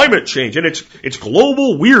 climate change, and it's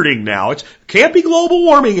global weirding now. It can't be global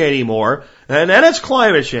warming anymore, and then it's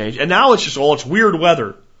climate change, and now it's just it's weird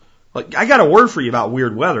weather. Like, I got a word for you about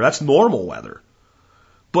weird weather. That's normal weather.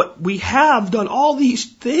 But we have done all these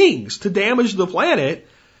things to damage the planet,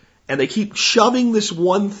 and they keep shoving this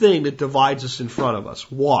one thing that divides us in front of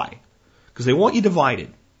us. Why? Because they want you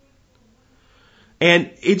divided.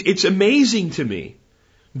 And it's amazing to me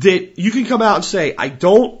that you can come out and say, I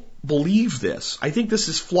don't believe this. I think this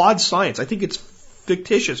is flawed science. I think it's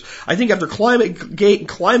fictitious. I think after ClimateGate and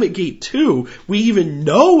ClimateGate 2, we even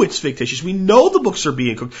know it's fictitious. We know the books are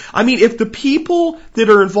being cooked. I mean, if the people that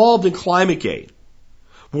are involved in ClimateGate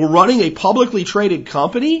were running a publicly traded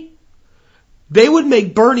company, they would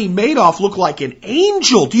make Bernie Madoff look like an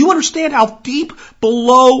angel. Do you understand how deep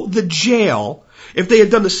below the jail, if they had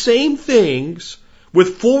done the same things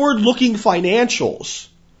with forward-looking financials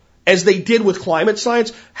as they did with climate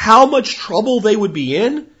science, how much trouble they would be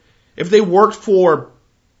in if they worked for,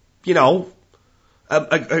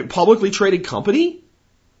 a publicly traded company?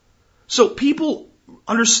 So people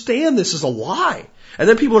understand this is a lie. And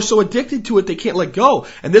then people are so addicted to it they can't let go.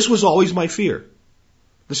 And this was always my fear.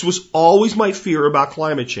 This was always my fear about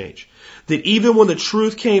climate change. That even when the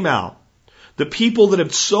truth came out, the people that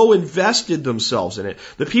have so invested themselves in it,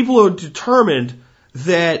 the people who are determined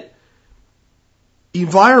that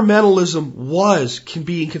environmentalism can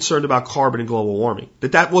be concerned about carbon and global warming,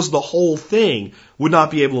 that was the whole thing, would not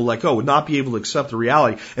be able to let go, would not be able to accept the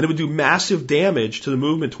reality, and it would do massive damage to the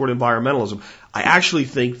movement toward environmentalism. I actually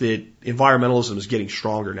think that environmentalism is getting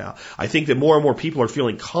stronger now. I think that more and more people are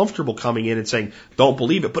feeling comfortable coming in and saying, don't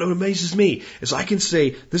believe it. But what amazes me is I can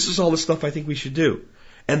say, this is all the stuff I think we should do.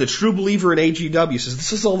 And the true believer in AGW says,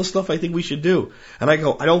 this is all the stuff I think we should do. And I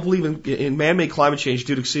go, I don't believe in man-made climate change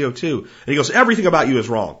due to CO2. And he goes, everything about you is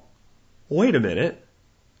wrong. Wait a minute.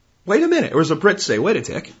 Or as the Brits say, wait a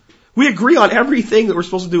tick. We agree on everything that we're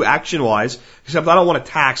supposed to do action-wise, except I don't want a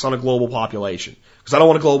tax on a global population. Because I don't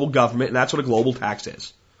want a global government, and that's what a global tax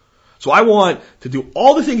is. So I want to do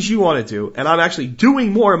all the things you want to do, and I'm actually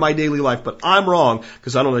doing more in my daily life, but I'm wrong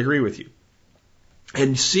because I don't agree with you.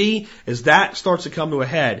 And see, as that starts to come to a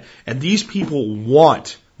head, and these people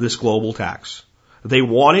want this global tax. They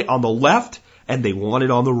want it on the left, and they want it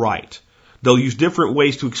on the right. They'll use different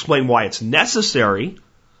ways to explain why it's necessary,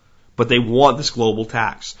 but they want this global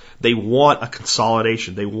tax. They want a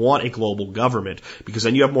consolidation. They want a global government, because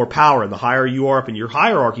then you have more power, and the higher you are up in your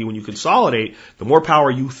hierarchy when you consolidate, the more power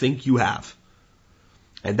you think you have.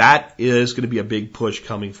 And that is going to be a big push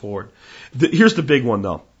coming forward. Here's the big one,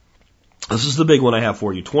 though. This is the big one I have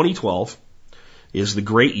for you. 2012 is the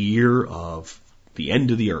great year of the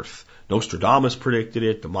end of the earth. Nostradamus predicted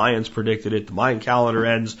it. The Mayans predicted it. The Mayan calendar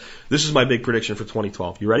ends. This is my big prediction for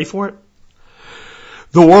 2012. You ready for it?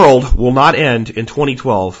 The world will not end in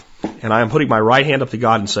 2012, and I am putting my right hand up to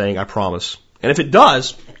God and saying, I promise. And if it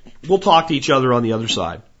does, we'll talk to each other on the other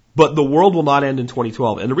side. But the world will not end in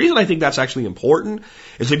 2012. And the reason I think that's actually important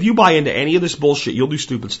is if you buy into any of this bullshit, you'll do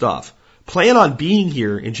stupid stuff. Plan on being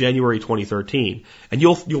here in January 2013, and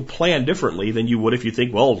you'll plan differently than you would if you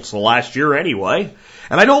think, well, it's the last year anyway.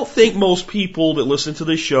 And I don't think most people that listen to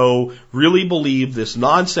this show really believe this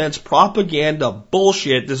nonsense propaganda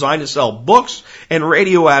bullshit designed to sell books and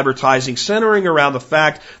radio advertising centering around the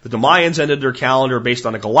fact that the Mayans ended their calendar based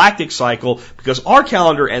on a galactic cycle, because our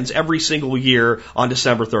calendar ends every single year on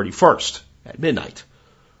December 31st at midnight.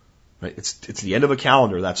 Right? It's the end of a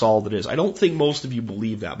calendar. That's all that is. I don't think most of you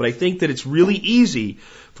believe that, but I think that it's really easy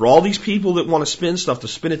for all these people that want to spin stuff to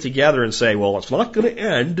spin it together and say, well, it's not going to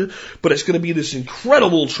end, but it's going to be this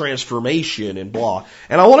incredible transformation and blah.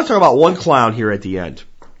 And I want to talk about one clown here at the end.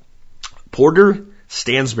 Porter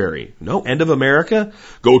Stansberry. No, End of America?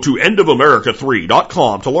 Go to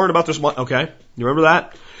endofamerica3.com to learn about this. Okay, you remember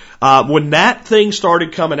that? When that thing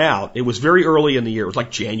started coming out, it was very early in the year. It was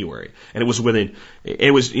like January. And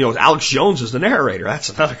it was Alex Jones is the narrator. That's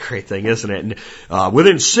another great thing, isn't it? And,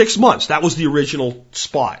 within 6 months, that was the original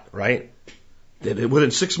spot, right?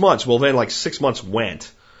 Within 6 months, well then like 6 months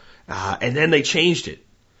went. And then they changed it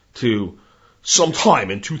to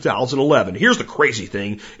sometime in 2011. Here's the crazy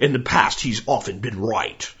thing. In the past, he's often been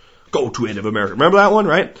right. Go to End of America. Remember that one,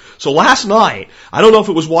 right? So last night, I don't know if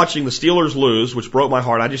it was watching the Steelers lose, which broke my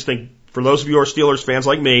heart. I just think For those of you who are Steelers fans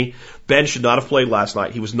like me, Ben should not have played last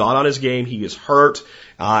night. He was not on his game. He is hurt,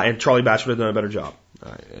 and Charlie Batch would have done a better job.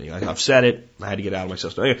 I've said it. I had to get it out of my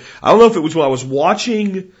system. Anyway, I don't know if it was when I was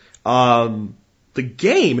watching the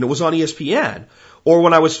game and it was on ESPN, or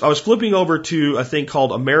when I was flipping over to a thing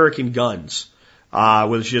called American Guns,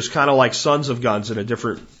 which is just kind of like Sons of Guns in a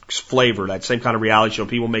different flavor, that same kind of reality show,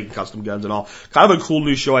 people making custom guns and all. Kind of a cool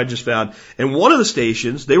new show I just found. And one of the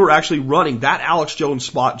stations, they were actually running that Alex Jones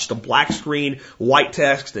spot, just a black screen, white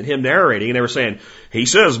text, and him narrating, and they were saying, he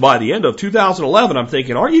says by the end of 2011, I'm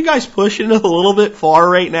thinking, aren't you guys pushing it a little bit far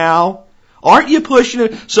right now? Aren't you pushing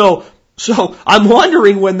it? So I'm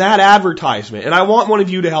wondering when that advertisement, and I want one of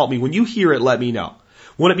you to help me, when you hear it, let me know.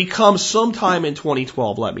 When it becomes sometime in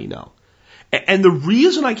 2012, let me know. And the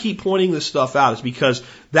reason I keep pointing this stuff out is because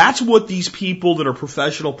that's what these people that are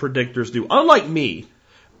professional predictors do. Unlike me,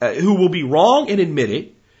 who will be wrong and admit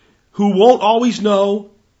it, who won't always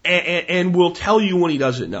know and will tell you when he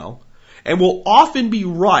doesn't know, and will often be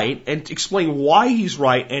right and explain why he's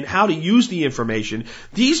right and how to use the information.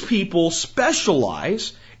 These people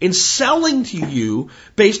specialize in selling to you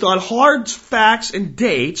based on hard facts and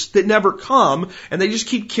dates that never come, and they just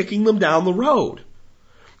keep kicking them down the road.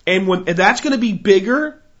 And that's going to be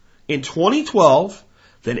bigger in 2012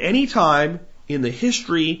 than any time in the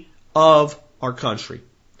history of our country.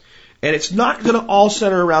 And it's not going to all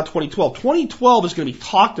center around 2012. 2012 is going to be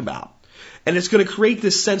talked about. And it's going to create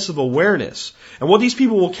this sense of awareness. And what these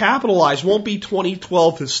people will capitalize won't be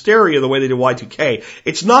 2012 hysteria the way they did Y2K.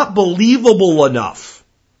 It's not believable enough.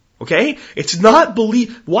 Okay? It's not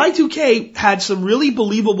Y2K had some really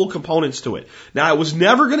believable components to it. Now, it was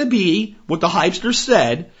never going to be what the hypesters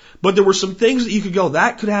said, but there were some things that you could go,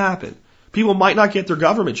 that could happen. People might not get their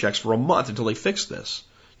government checks for a month until they fix this.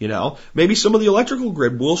 You know, maybe some of the electrical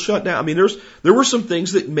grid will shut down. I mean, there were some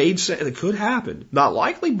things that made sense, that could happen. Not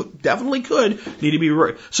likely, but definitely could need to be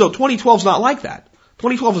right. So 2012 is not like that.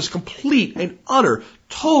 2012 is complete and utter,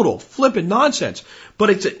 total, flippin' nonsense. But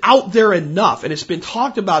it's out there enough, and it's been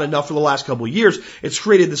talked about enough for the last couple of years. It's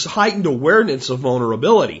created this heightened awareness of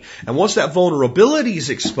vulnerability. And once that vulnerability is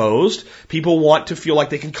exposed, people want to feel like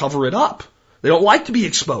they can cover it up. They don't like to be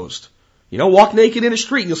exposed. You know, walk naked in a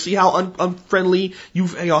street and you'll see how unfriendly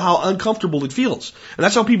how uncomfortable it feels. And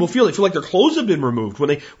that's how people feel. They feel like their clothes have been removed when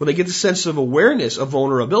they get the sense of awareness of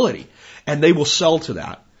vulnerability. And they will sell to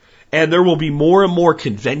that. And there will be more and more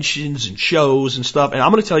conventions and shows and stuff. And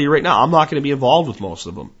I'm going to tell you right now, I'm not going to be involved with most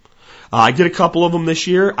of them. I did a couple of them this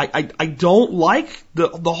year. I don't like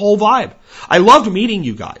the whole vibe. I loved meeting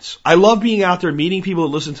you guys. I love being out there, meeting people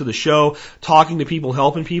that listen to the show, talking to people,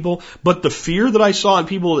 helping people. But the fear that I saw in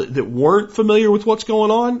people that weren't familiar with what's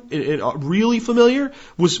going on, really familiar,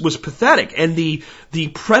 was pathetic. And the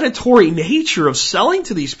predatory nature of selling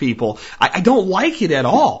to these people, I don't like it at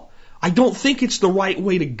all. I don't think it's the right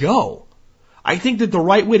way to go. I think that the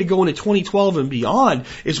right way to go into 2012 and beyond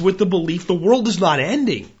is with the belief the world is not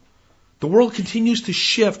ending. The world continues to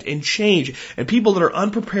shift and change, and people that are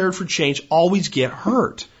unprepared for change always get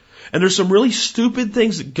hurt. And there's some really stupid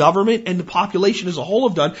things that government and the population as a whole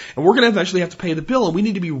have done, and we're going to eventually have to pay the bill, and we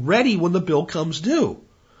need to be ready when the bill comes due.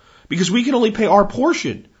 Because we can only pay our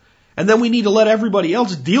portion. And then we need to let everybody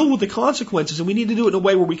else deal with the consequences, and we need to do it in a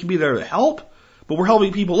way where we can be there to help, but we're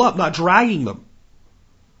helping people up, not dragging them.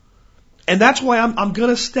 And that's why I'm going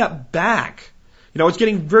to step back. You know, it's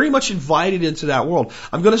getting very much invited into that world.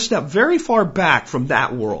 I'm going to step very far back from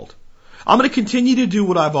that world. I'm going to continue to do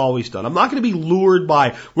what I've always done. I'm not going to be lured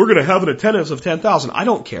by, we're going to have an attendance of 10,000. I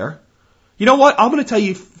don't care. You know what? I'm going to tell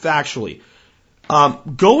you factually.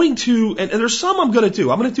 Going to, and there's some I'm going to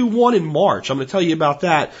do. I'm going to do one in March. I'm going to tell you about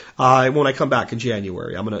that when I come back in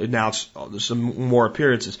January. I'm going to announce some more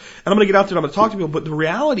appearances. And I'm going to get out there and I'm going to talk to people. But the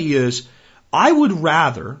reality is, I would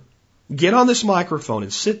rather get on this microphone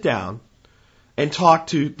and sit down and talk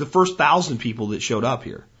to the first 1,000 people that showed up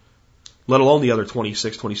here, let alone the other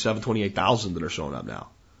 26, 27, 28,000 that are showing up now.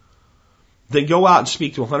 Then go out and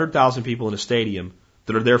speak to 100,000 people in a stadium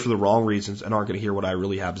that are there for the wrong reasons and aren't going to hear what I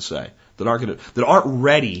really have to say, that aren't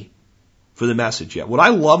ready for the message yet. What I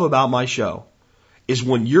love about my show is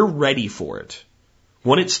when you're ready for it,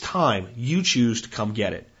 when it's time, you choose to come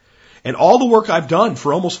get it. And all the work I've done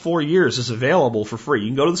for almost 4 years is available for free. You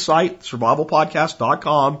can go to the site,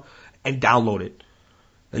 survivalpodcast.com, and download it.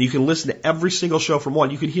 And you can listen to every single show from one.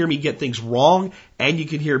 You can hear me get things wrong, and you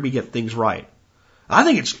can hear me get things right. I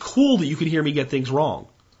think it's cool that you can hear me get things wrong.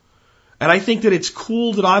 And I think that it's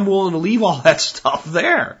cool that I'm willing to leave all that stuff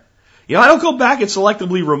there. You know, I don't go back and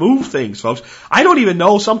selectively remove things, folks. I don't even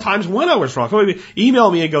know sometimes when I was wrong. Somebody email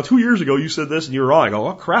me and go, 2 years ago you said this and you were wrong. I go,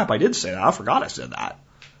 oh crap, I did say that. I forgot I said that.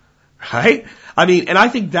 Right? I mean, and I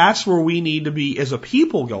think that's where we need to be as a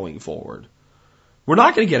people going forward. We're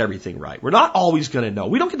not going to get everything right. We're not always going to know.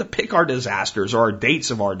 We don't get to pick our disasters or our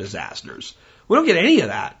dates of our disasters. We don't get any of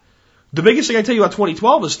that. The biggest thing I tell you about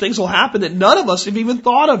 2012 is things will happen that none of us have even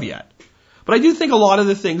thought of yet. But I do think a lot of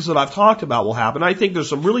the things that I've talked about will happen. I think there's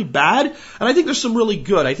some really bad, and I think there's some really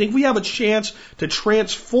good. I think we have a chance to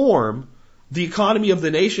transform the economy of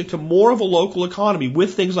the nation to more of a local economy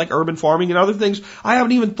with things like urban farming and other things I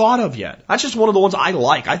haven't even thought of yet. That's just one of the ones I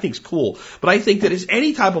like. I think it's cool. But I think that as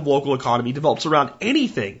any type of local economy develops around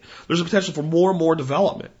anything, there's a potential for more and more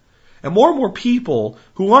development. And more people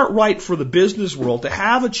who aren't right for the business world to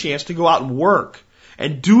have a chance to go out and work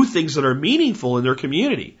and do things that are meaningful in their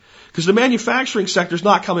community. Because the manufacturing sector is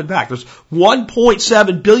not coming back. There's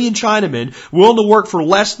 1.7 billion Chinamen willing to work for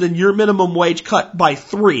less than your minimum wage cut by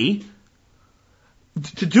 3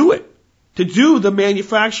 to do it. To do the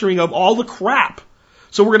manufacturing of all the crap.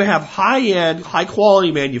 So we're going to have high-end,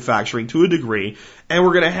 high-quality manufacturing to a degree, and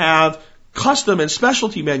we're going to have custom and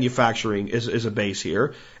specialty manufacturing as a base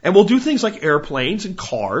here. And we'll do things like airplanes and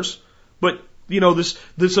cars, but you know,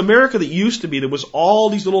 this America that used to be, there was all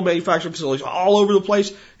these little manufacturing facilities all over the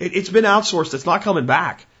place. It's been outsourced. It's not coming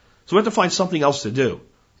back. So we have to find something else to do.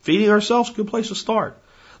 Feeding ourselves, good place to start.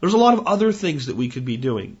 There's a lot of other things that we could be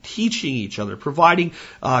doing. Teaching each other, providing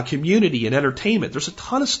community and entertainment. There's a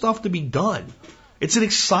ton of stuff to be done. It's an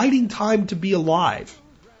exciting time to be alive.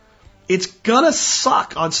 It's gonna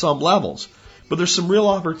suck on some levels, but there's some real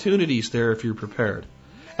opportunities there if you're prepared.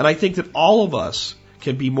 And I think that all of us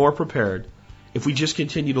can be more prepared if we just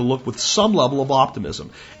continue to look with some level of optimism.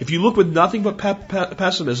 If you look with nothing but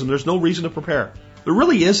pessimism, there's no reason to prepare. There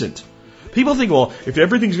really isn't. People think, well, if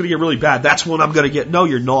everything's going to get really bad, that's when I'm going to get... No,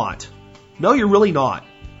 you're not. No, you're really not.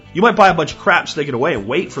 You might buy a bunch of crap, stick it away, and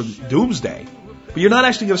wait for doomsday. But you're not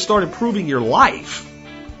actually going to start improving your life.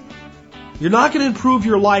 You're not going to improve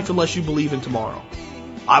your life unless you believe in tomorrow.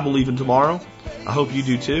 I believe in tomorrow. I hope you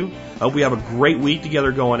do too. I hope we have a great week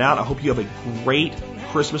together going out. I hope you have a great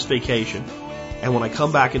Christmas vacation. And when I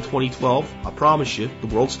come back in 2012, I promise you, the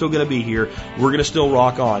world's still going to be here. We're going to still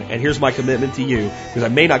rock on. And here's my commitment to you, because I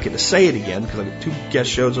may not get to say it again, because I have 2 guest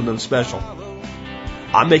shows and then a special.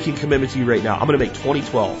 I'm making a commitment to you right now. I'm going to make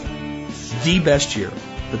 2012 the best year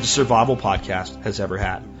that the Survival Podcast has ever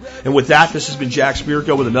had. And with that, this has been Jack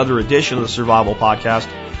Spirko with another edition of the Survival Podcast,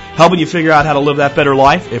 helping you figure out how to live that better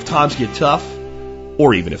life if times get tough,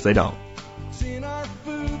 or even if they don't.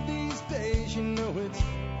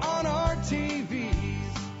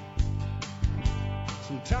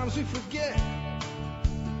 Sometimes we forget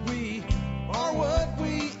we are what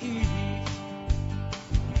we eat.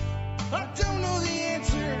 I don't know the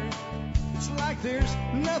answer. It's like there's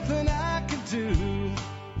nothing I can do.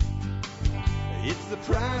 It's the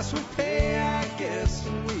price we pay, I guess,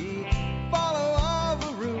 when we follow all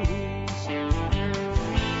the rules.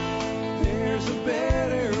 There's a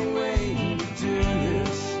better way to do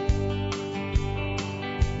this.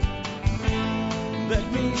 Let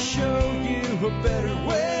me show you a better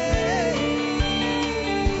way.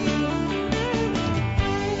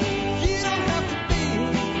 You don't have to be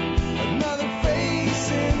another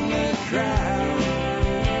face in the crowd.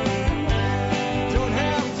 Don't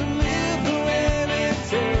have to live the way they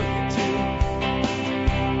tell you to.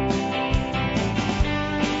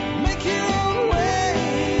 Make your own way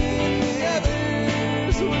and the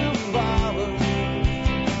others will follow.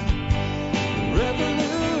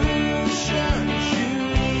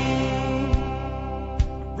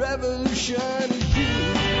 Revolution is you.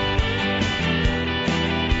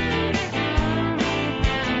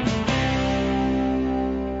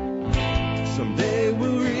 Someday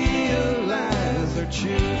we'll realize our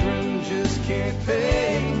children just can't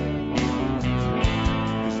pay.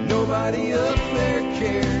 'Cause nobody up there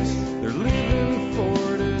cares. They're living for